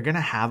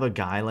have a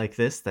guy like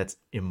this that's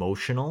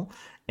emotional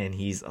and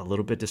he's a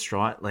little bit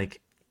distraught,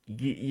 like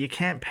you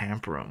can't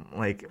pamper him.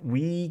 Like,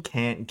 we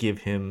can't give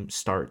him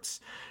starts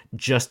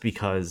just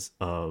because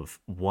of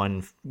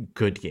one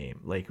good game.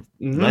 Like,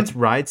 let's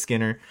ride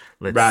Skinner.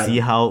 Let's see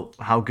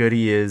how good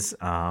he is.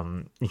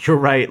 You're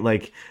right.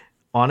 Like,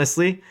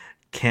 honestly,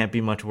 can't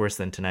be much worse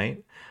than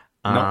tonight.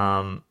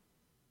 No.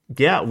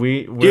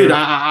 Dude,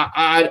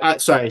 I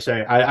sorry.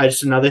 I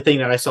just, another thing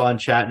that I saw in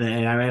chat,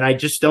 and I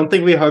just don't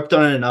think we harped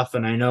on it enough.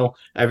 And I know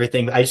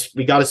everything.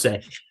 We got to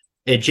say,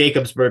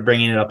 Jacob's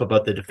bringing it up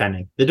about the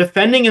defending. The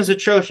defending is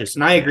atrocious,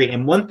 and I agree.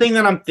 And one thing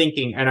that I'm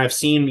thinking, and I've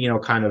seen,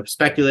 kind of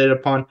speculated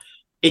upon,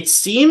 it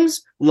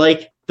seems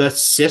like the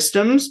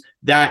systems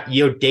that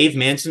Dave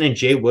Manson and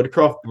Jay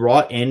Woodcroft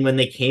brought in when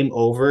they came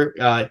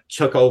over,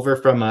 took over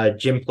from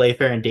Jim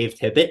Playfair and Dave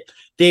Tippett.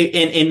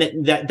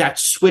 That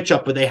switch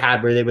up where they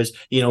had, where there was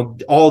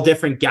all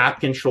different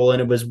gap control,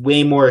 and it was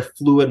way more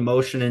fluid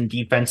motion and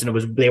defense,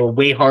 and they were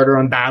way harder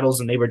on battles,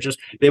 and they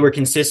were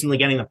consistently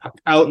getting the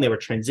puck out, and they were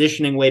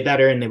transitioning way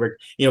better, and they were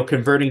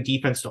converting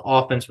defense to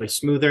offense way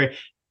smoother.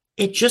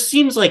 It just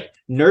seems like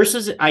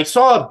Nurse's. I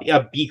saw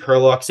B.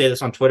 Kurlock say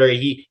this on Twitter.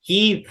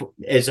 He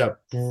is a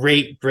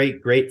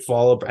great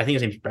follower. I think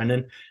his name's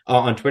Brendan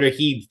on Twitter.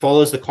 He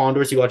follows the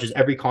Condors. He watches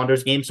every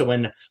Condors game. So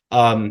when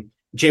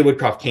Jay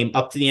Woodcroft came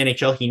up to the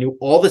NHL, he knew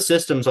all the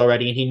systems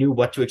already, and he knew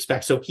what to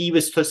expect. So he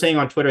was saying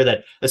on Twitter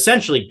that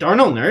essentially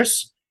Darnell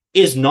Nurse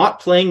is not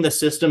playing the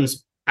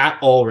systems at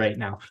all right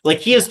now. Like,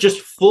 he is just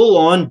full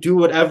on, do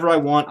whatever I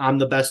want. I'm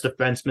the best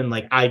defenseman.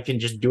 Like, I can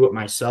just do it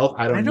myself.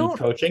 I don't need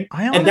coaching.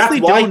 I honestly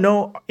don't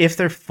know if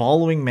they're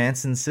following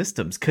Manson's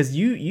systems, because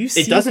you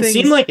see it doesn't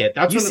seem like it.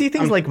 That's see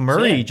things like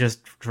Murray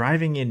just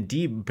driving in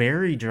deep,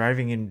 Barry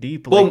driving in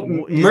deep. Well,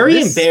 like,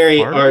 Murray and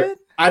Barry are.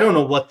 I don't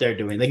know what they're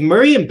doing. Like,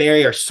 Murray and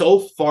Barry are so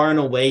far and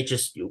away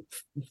just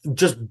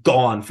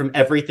gone from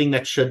everything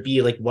that should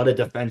be like what a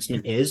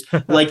defenseman is.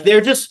 Like,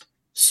 they're just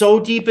so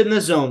deep in the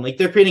zone. Like,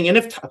 they're creating,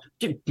 and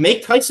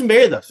make Tyson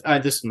Barrie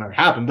this never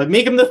happened, but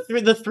make him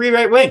the three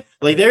right wing.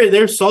 Like,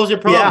 there solves your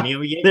problem.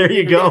 Yeah, there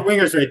you go.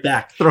 Wingers right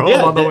back. Throw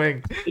him on the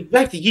wing.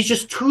 Exactly. He's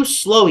just too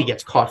slow. He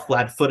gets caught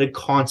flat-footed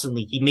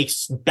constantly. He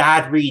makes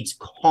bad reads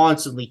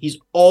constantly. He's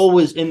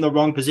always in the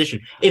wrong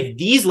position. If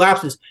these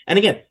lapses, and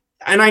again,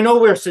 and I know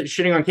we're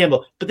shitting on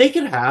Campbell, but they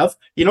could have,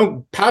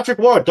 Patrick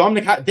Ward,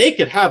 Dominic, they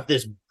could have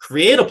this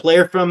creative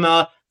player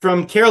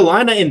from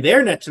Carolina in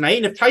their net tonight.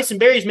 And if Tyson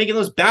Barrie's making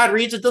those bad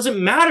reads, it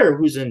doesn't matter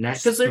who's in net,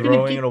 because they're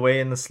throwing it away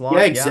in the slot.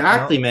 Yeah,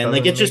 exactly, man.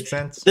 Like, it's just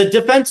sense. The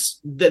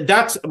defense.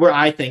 That's where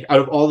I think, out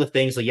of all the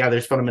things, like,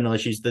 there's fundamental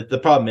issues. The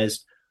problem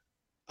is,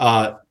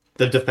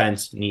 the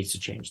defense needs to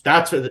change.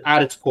 That's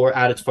at its core,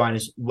 at its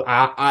finest.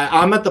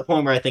 I'm at the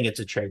point where I think it's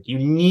a trade. You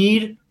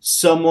need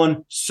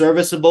someone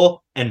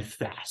serviceable and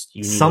fast.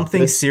 You need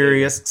something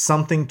serious,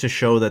 something to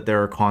show that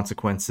there are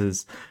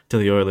consequences to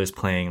the Oilers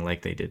playing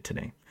like they did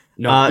today.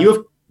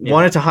 No,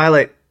 wanted to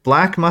highlight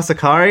Black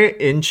Masakari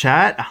in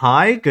chat.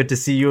 Hi, good to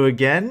see you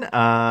again.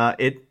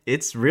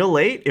 It's real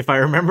late, if I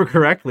remember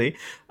correctly.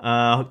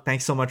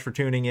 Thanks so much for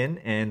tuning in,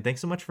 and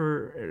thanks so much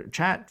for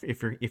chat.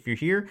 If you're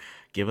here,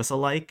 give us a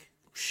like.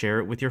 Share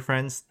it with your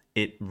friends.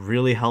 It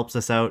really helps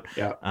us out.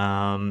 Yeah.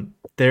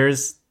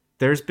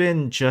 There's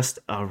been just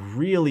a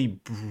really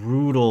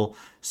brutal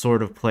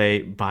sort of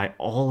play by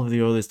all of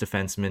the Oilers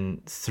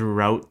defensemen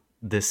throughout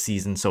this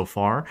season so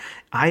far.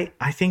 I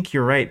think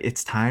you're right.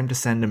 It's time to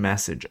send a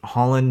message.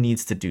 Holland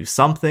needs to do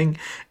something,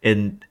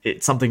 and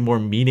it's something more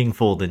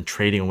meaningful than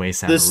trading away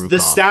Sam Rukov. The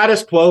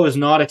status quo is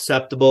not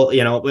acceptable.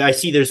 I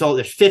see there's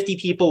 50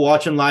 people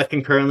watching live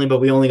concurrently,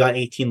 but we only got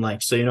 18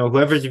 likes. So,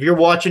 if you're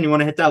watching, you want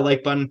to hit that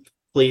like button,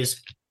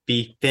 please.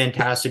 Be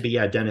fantastic. But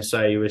yeah, Dennis,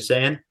 sorry, you were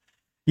saying?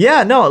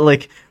 Yeah, no,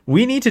 like,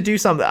 we need to do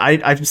something.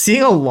 I'm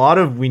seeing a lot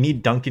of, we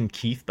need Duncan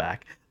Keith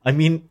back. I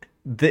mean,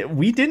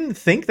 we didn't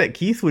think that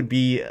Keith would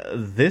be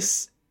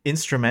this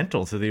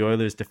instrumental to the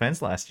Oilers'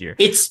 defense last year.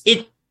 It's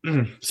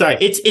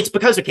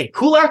because, okay,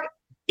 Kulak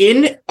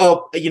in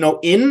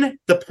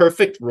the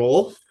perfect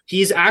role,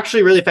 he's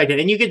actually really effective,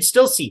 and you can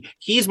still see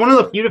he's one of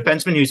the few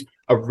defensemen who's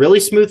a really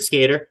smooth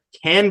skater,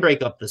 can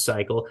break up the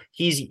cycle.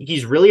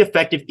 He's really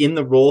effective in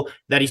the role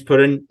that he's put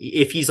in.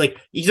 If he's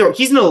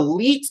an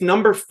elite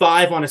number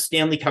 5 on a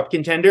Stanley Cup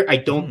contender, I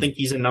don't think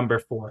he's a number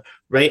 4,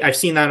 right? I've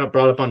seen that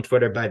brought up on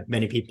Twitter by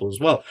many people as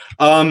well.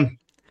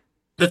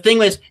 The thing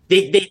was,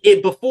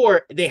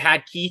 before they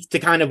had Keith to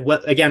kind of,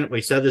 again,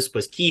 we said this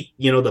was Keith,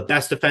 the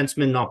best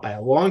defenseman, not by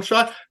a long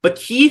shot, but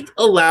Keith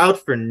allowed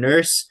for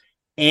Nurse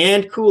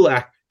and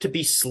Kulak to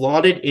be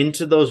slotted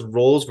into those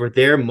roles where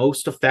they're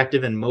most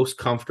effective and most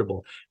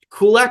comfortable.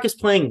 Kulak is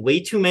playing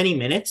way too many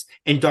minutes,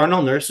 and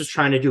Darnell Nurse is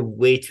trying to do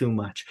way too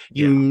much.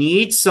 You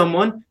need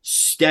someone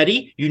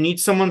steady. You need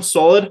someone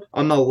solid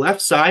on the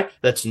left side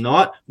that's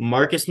not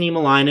Markus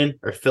Niemelainen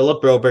or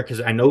Philip Broberg, because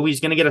I know he's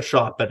going to get a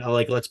shot, but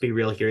let's be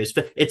real here.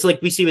 It's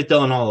like we see with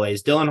Dylan Holloway.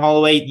 Dylan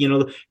Holloway,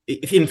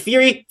 in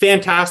theory,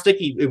 fantastic.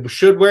 It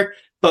should work,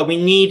 but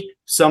we need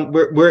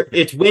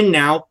it's win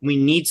now. We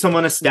need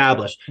someone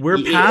established. We're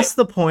past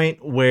the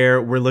point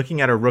where we're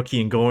looking at a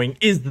rookie and going,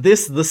 is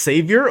this the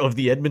savior of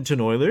the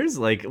Edmonton Oilers?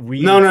 Like,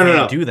 we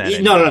can't do that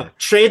anymore. No.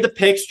 Trade the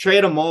picks,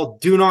 trade them all.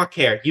 Do not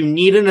care. You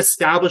need an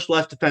established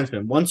left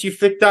defenseman. Once you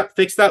fix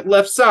that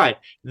left side,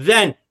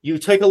 then you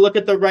take a look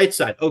at the right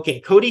side. Okay,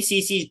 Cody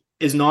Ceci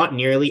is not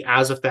nearly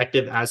as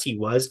effective as he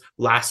was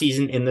last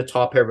season in the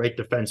top pair right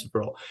defensive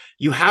role.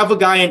 You have a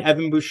guy in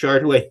Evan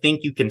Bouchard who I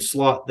think you can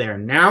slot there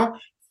now.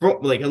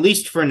 Like, at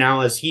least for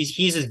now, as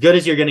he's as good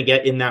as you're going to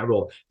get in that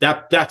role.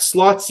 That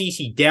slot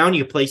CC down,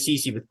 you play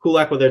CC with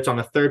Kulak, whether it's on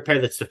a third pair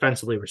that's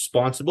defensively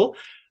responsible.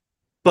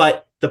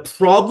 But the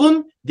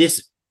problem,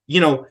 this,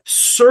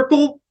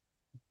 circle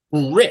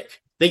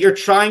brick that you're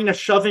trying to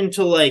shove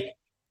into,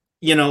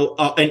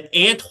 an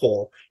ant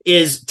hole,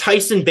 is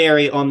Tyson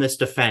Barrie on this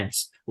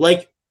defense.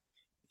 Like,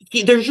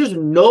 there's just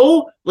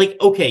no, like,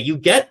 okay, you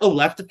get a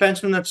left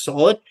defenseman that's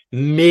solid,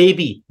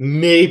 maybe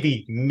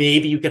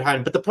you could hide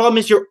him. But the problem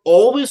is you're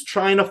always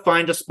trying to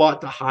find a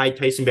spot to hide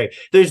Tyson Barrie.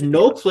 There's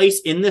no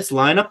place in this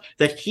lineup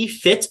that he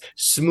fits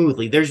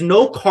smoothly. There's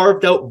no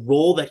carved out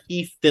role that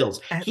he fills.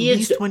 At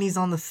least when he's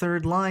on the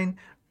third line,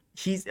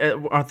 he's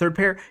our third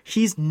pair,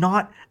 he's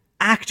not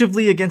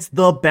actively against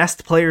the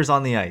best players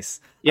on the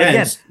ice. Yeah,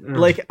 again,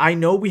 like, I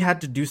know we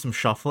had to do some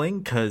shuffling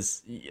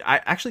because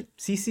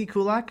CC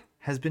Kulak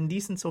has been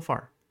decent so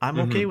far. I'm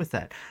okay with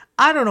that.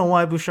 I don't know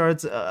why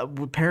Bouchard's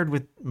paired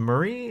with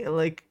Murray.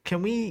 Like,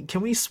 can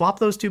we swap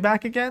those two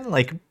back again?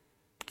 Like,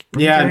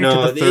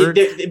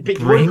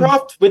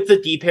 Woodcroft with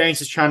the D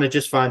pairings is trying to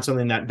just find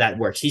something that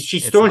works.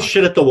 She's throwing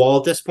shit at the wall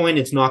at this point.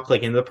 It's not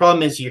clicking. The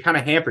problem is you're kind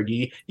of hampered.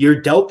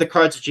 You're dealt the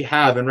cards that you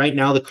have, and right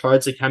now the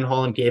cards that Ken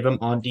Holland gave him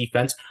on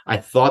defense, I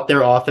thought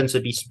their offense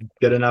would be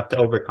good enough to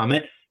overcome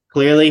it.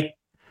 Clearly,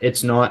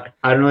 it's not.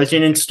 I don't know. It's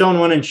in Stone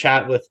one in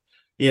chat with,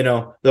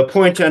 the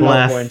point and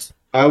no points.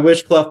 I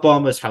wish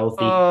Klefbom was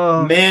healthy.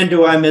 Man,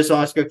 do I miss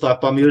Oscar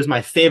Klefbom. He was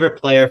my favorite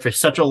player for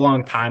such a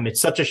long time.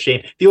 It's such a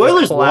shame. The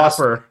Oilers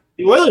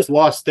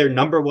lost their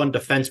number one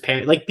defense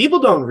pairing. Like, people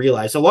don't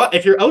realize a lot.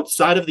 If you're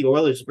outside of the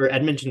Oilers or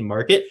Edmonton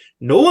market,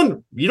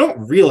 you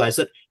don't realize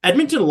that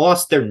Edmonton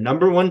lost their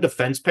number one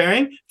defense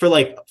pairing for,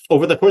 like,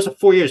 over the course of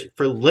 4 years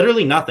for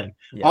literally nothing.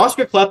 Yeah.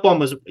 Oscar Klefbom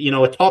was,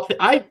 a top.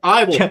 I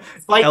will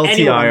fight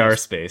LTIR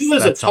space. He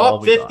was a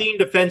top 15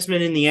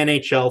 defenseman in the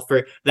NHL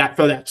for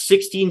that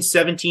 16,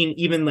 17,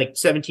 even like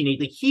 17,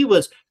 8. Like, he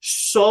was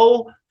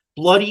so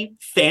bloody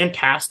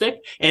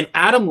fantastic. And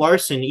Adam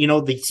Larson,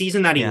 the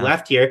season that he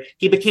left here,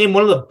 he became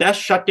one of the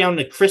best shutdown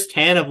to Chris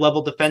Tanev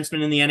level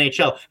defensemen in the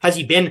NHL. Has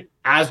he been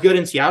as good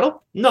in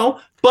Seattle? No.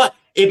 But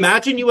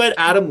imagine you had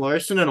Adam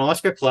Larson and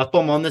Oscar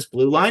Klefbom on this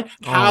blue line.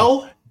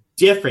 How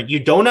different. You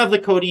don't have the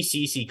Cody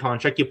Ceci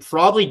contract. You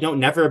probably don't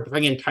never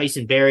bring in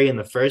Tyson Barrie in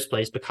the first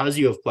place because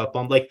you have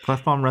Klefbom. Like,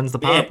 Klefbom runs the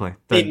power play.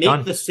 They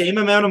make the same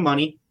amount of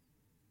money.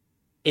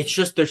 It's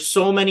just there's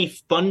so many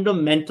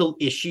fundamental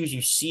issues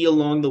you see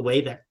along the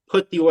way that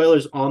put the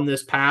Oilers on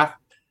this path.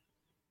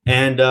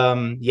 And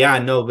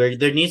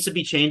there needs to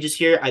be changes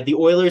here. The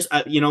Oilers,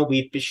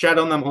 we've shed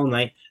on them all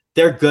night.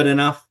 They're good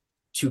enough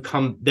to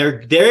come. They're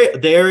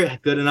good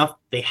enough.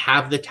 They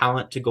have the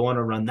talent to go on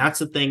a run. That's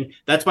the thing.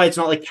 That's why it's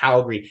not like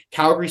Calgary.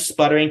 Calgary's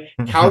sputtering.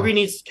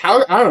 Calgary.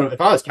 I don't know. If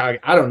I was Calgary,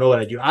 I don't know what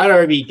I'd do.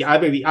 I'd be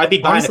buying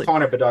honestly, a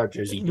Connor Bedard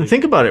jersey. Dude.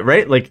 Think about it,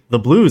 right? Like, the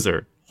Blues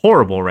are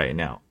horrible right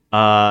now.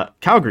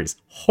 Calgary's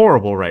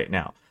horrible right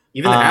now.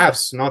 Even the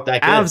Avs, not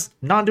that good. Avs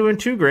not doing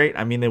too great.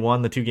 I mean, they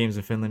won the 2 games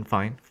in Finland.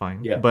 Fine.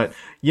 Yeah. But,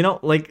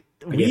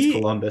 against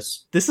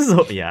Columbus.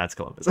 It's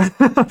Columbus.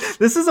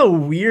 This is a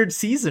weird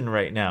season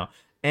right now.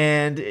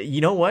 And you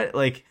know what?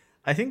 Like,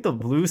 I think the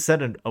Blues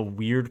set a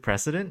weird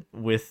precedent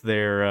with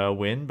their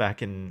win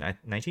back in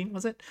 19,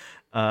 was it?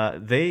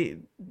 They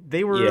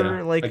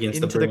were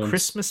into the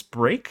Christmas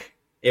break.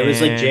 It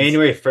was like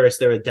January 1st,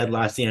 they were dead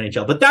last in the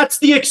NHL. But that's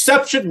the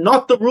exception,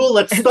 not the rule.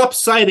 Let's stop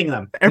citing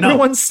them.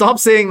 Everyone stop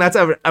saying that's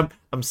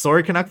I'm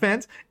sorry, Canuck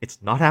fans.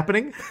 It's not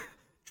happening.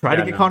 Try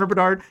to get Connor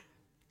Bedard.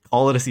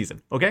 Call it a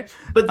season, okay?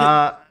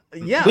 But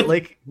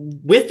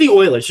with the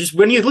Oilers, just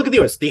when you look at the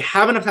Oilers, they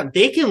have enough time.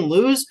 They can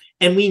lose,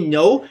 and we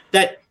know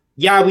that,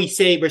 we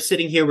say we're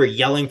sitting here, we're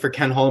yelling for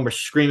Ken Holland, we're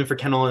screaming for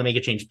Ken Holland to make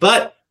a change.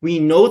 But we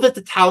know that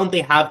the talent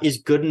they have is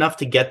good enough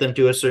to get them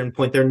to a certain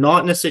point. They're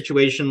not in a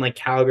situation like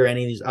Calgary or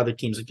any of these other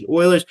teams. Like the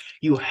Oilers,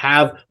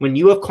 when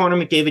you have Connor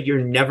McDavid,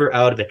 you're never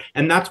out of it.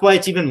 And that's why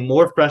it's even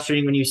more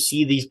frustrating when you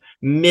see these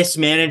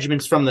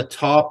mismanagements from the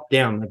top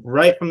down, like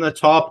right from the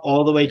top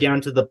all the way down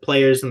to the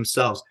players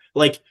themselves.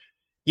 Like,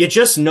 you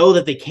just know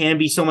that they can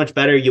be so much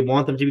better. You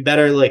want them to be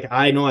better. Like,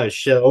 I know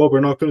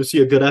we're not going to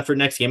see a good effort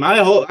next game. I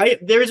hope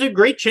there's a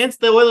great chance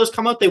the Oilers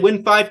come out, they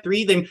win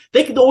 5-3.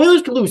 The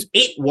Oilers could lose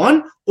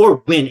 8-1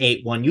 or win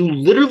 8-1. You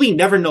literally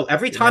never know.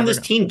 Every time this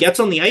team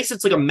gets on the ice,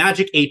 it's like a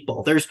magic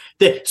 8-ball. There's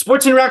the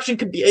Sports Interaction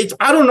could be.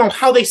 I don't know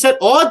how they set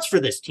odds for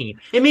this team.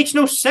 It makes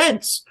no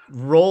sense.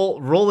 Roll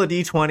a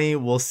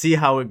d20. We'll see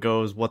how it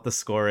goes. What the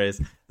score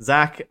is.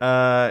 Zach,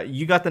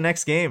 you got the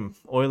next game.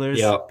 Oilers,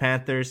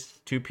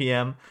 Panthers, 2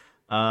 p.m.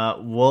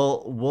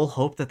 We'll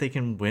hope that they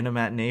can win a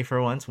matinee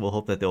for once. We'll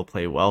hope that they'll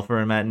play well for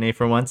a matinee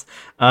for once.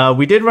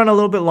 We did run a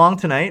little bit long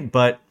tonight,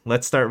 but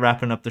let's start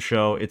wrapping up the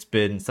show. It's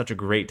been such a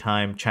great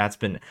time. Chat's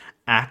been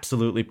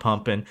absolutely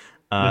pumping.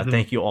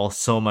 Thank you all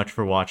so much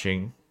for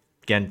watching.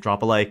 Again,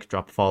 drop a like,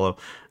 drop a follow,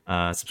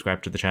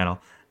 subscribe to the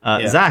channel.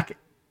 Zach,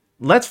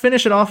 let's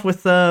finish it off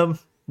with a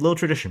little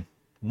tradition.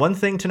 One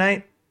thing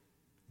tonight,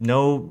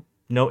 no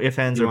ifs,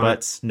 ands, or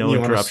buts, no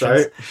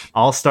interruptions.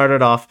 I'll start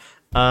it off.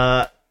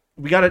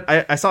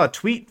 I saw a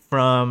tweet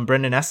from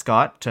Brendan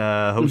Escott,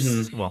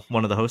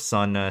 one of the hosts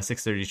on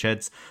 630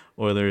 Cheds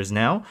Oilers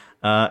Now.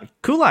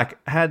 Kulak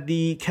had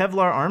the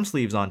Kevlar arm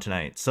sleeves on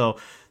tonight, so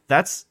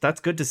that's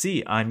good to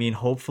see. I mean,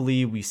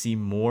 hopefully we see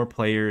more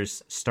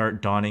players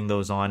start donning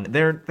those on.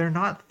 They're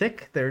not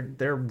thick.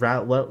 They're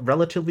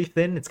relatively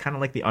thin. It's kind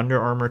of like the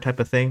Under Armour type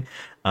of thing.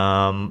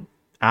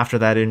 after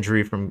that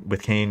injury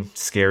with Kane.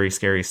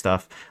 Scary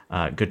stuff.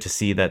 Good to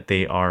see that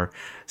they are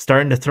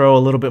starting to throw a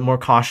little bit more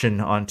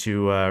caution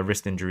onto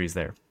wrist injuries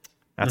there.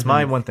 That's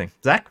my one thing.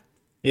 Zach?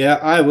 Yeah,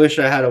 I wish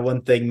I had a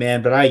one thing,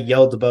 man, but I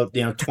yelled about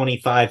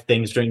 25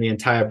 things during the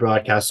entire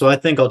broadcast, so I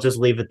think I'll just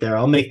leave it there.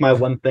 I'll make my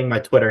one thing my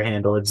Twitter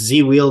handle. It's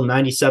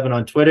ZWheel97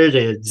 on Twitter.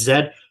 It's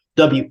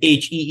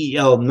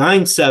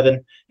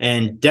ZWHEEL97.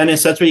 And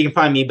Dennis, that's where you can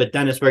find me. But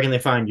Dennis, where can they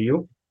find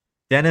you?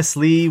 Dennis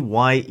Lee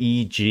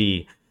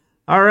YEG.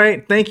 All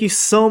right, thank you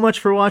so much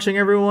for watching,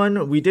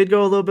 everyone. We did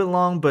go a little bit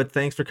long, but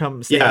thanks for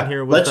staying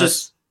here with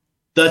us.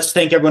 Let's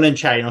thank everyone in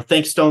chat.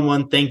 Thanks Stone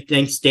One,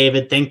 thanks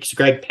David, thanks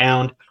Greg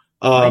Pound.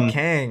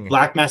 Kang.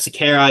 Black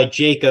Massacre,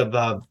 Jacob,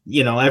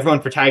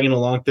 everyone for tagging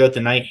along throughout the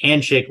night.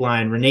 Handshake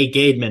Line, Renee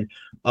Gaidman,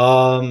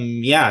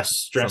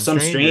 some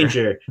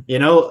stranger.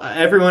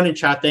 Everyone in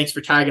chat, thanks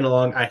for tagging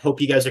along. I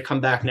hope you guys will come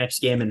back next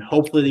game and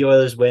hopefully the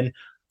Oilers win.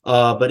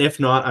 But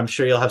if not, I'm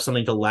sure you'll have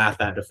something to laugh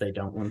at if they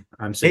don't win.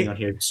 I'm sitting out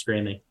here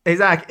screaming. Hey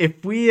Zach,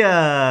 if we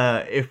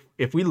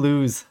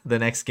lose the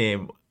next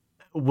game,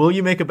 will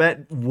you make a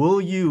bet? Will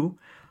you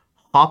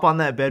hop on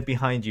that bed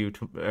behind you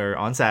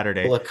on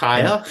Saturday? Pull a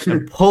Kaya?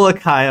 And pull a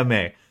Kaya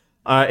May.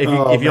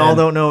 If y'all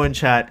don't know in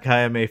chat,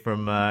 Kaya May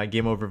from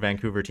Game Over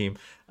Vancouver team,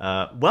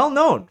 well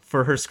known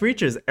for her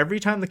screeches every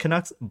time the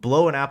Canucks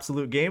blow an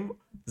absolute game.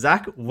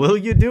 Zach, will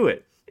you do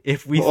it?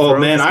 If we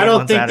I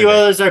don't think the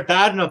Oilers are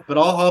bad enough, but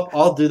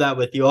I'll do that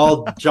with you.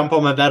 I'll jump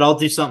on my bed. I'll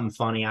do something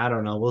funny. I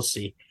don't know. We'll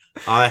see.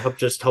 I hope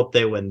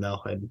they win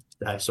though,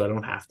 so I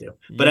don't have to.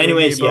 But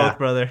anyways, both,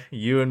 brother.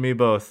 You and me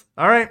both.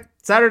 All right,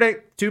 Saturday,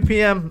 2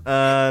 p.m.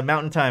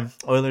 Mountain Time.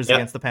 Oilers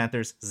against the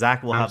Panthers.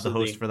 Zach will have the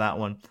host for that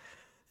one.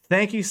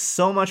 Thank you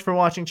so much for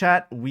watching,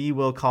 chat. We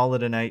will call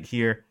it a night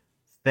here.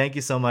 Thank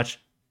you so much.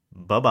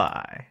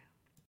 Bye-bye.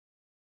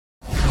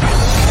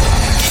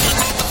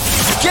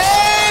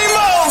 Game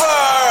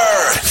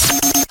over!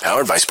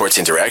 Powered by Sports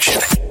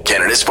Interaction,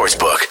 Canada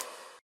Sportsbook.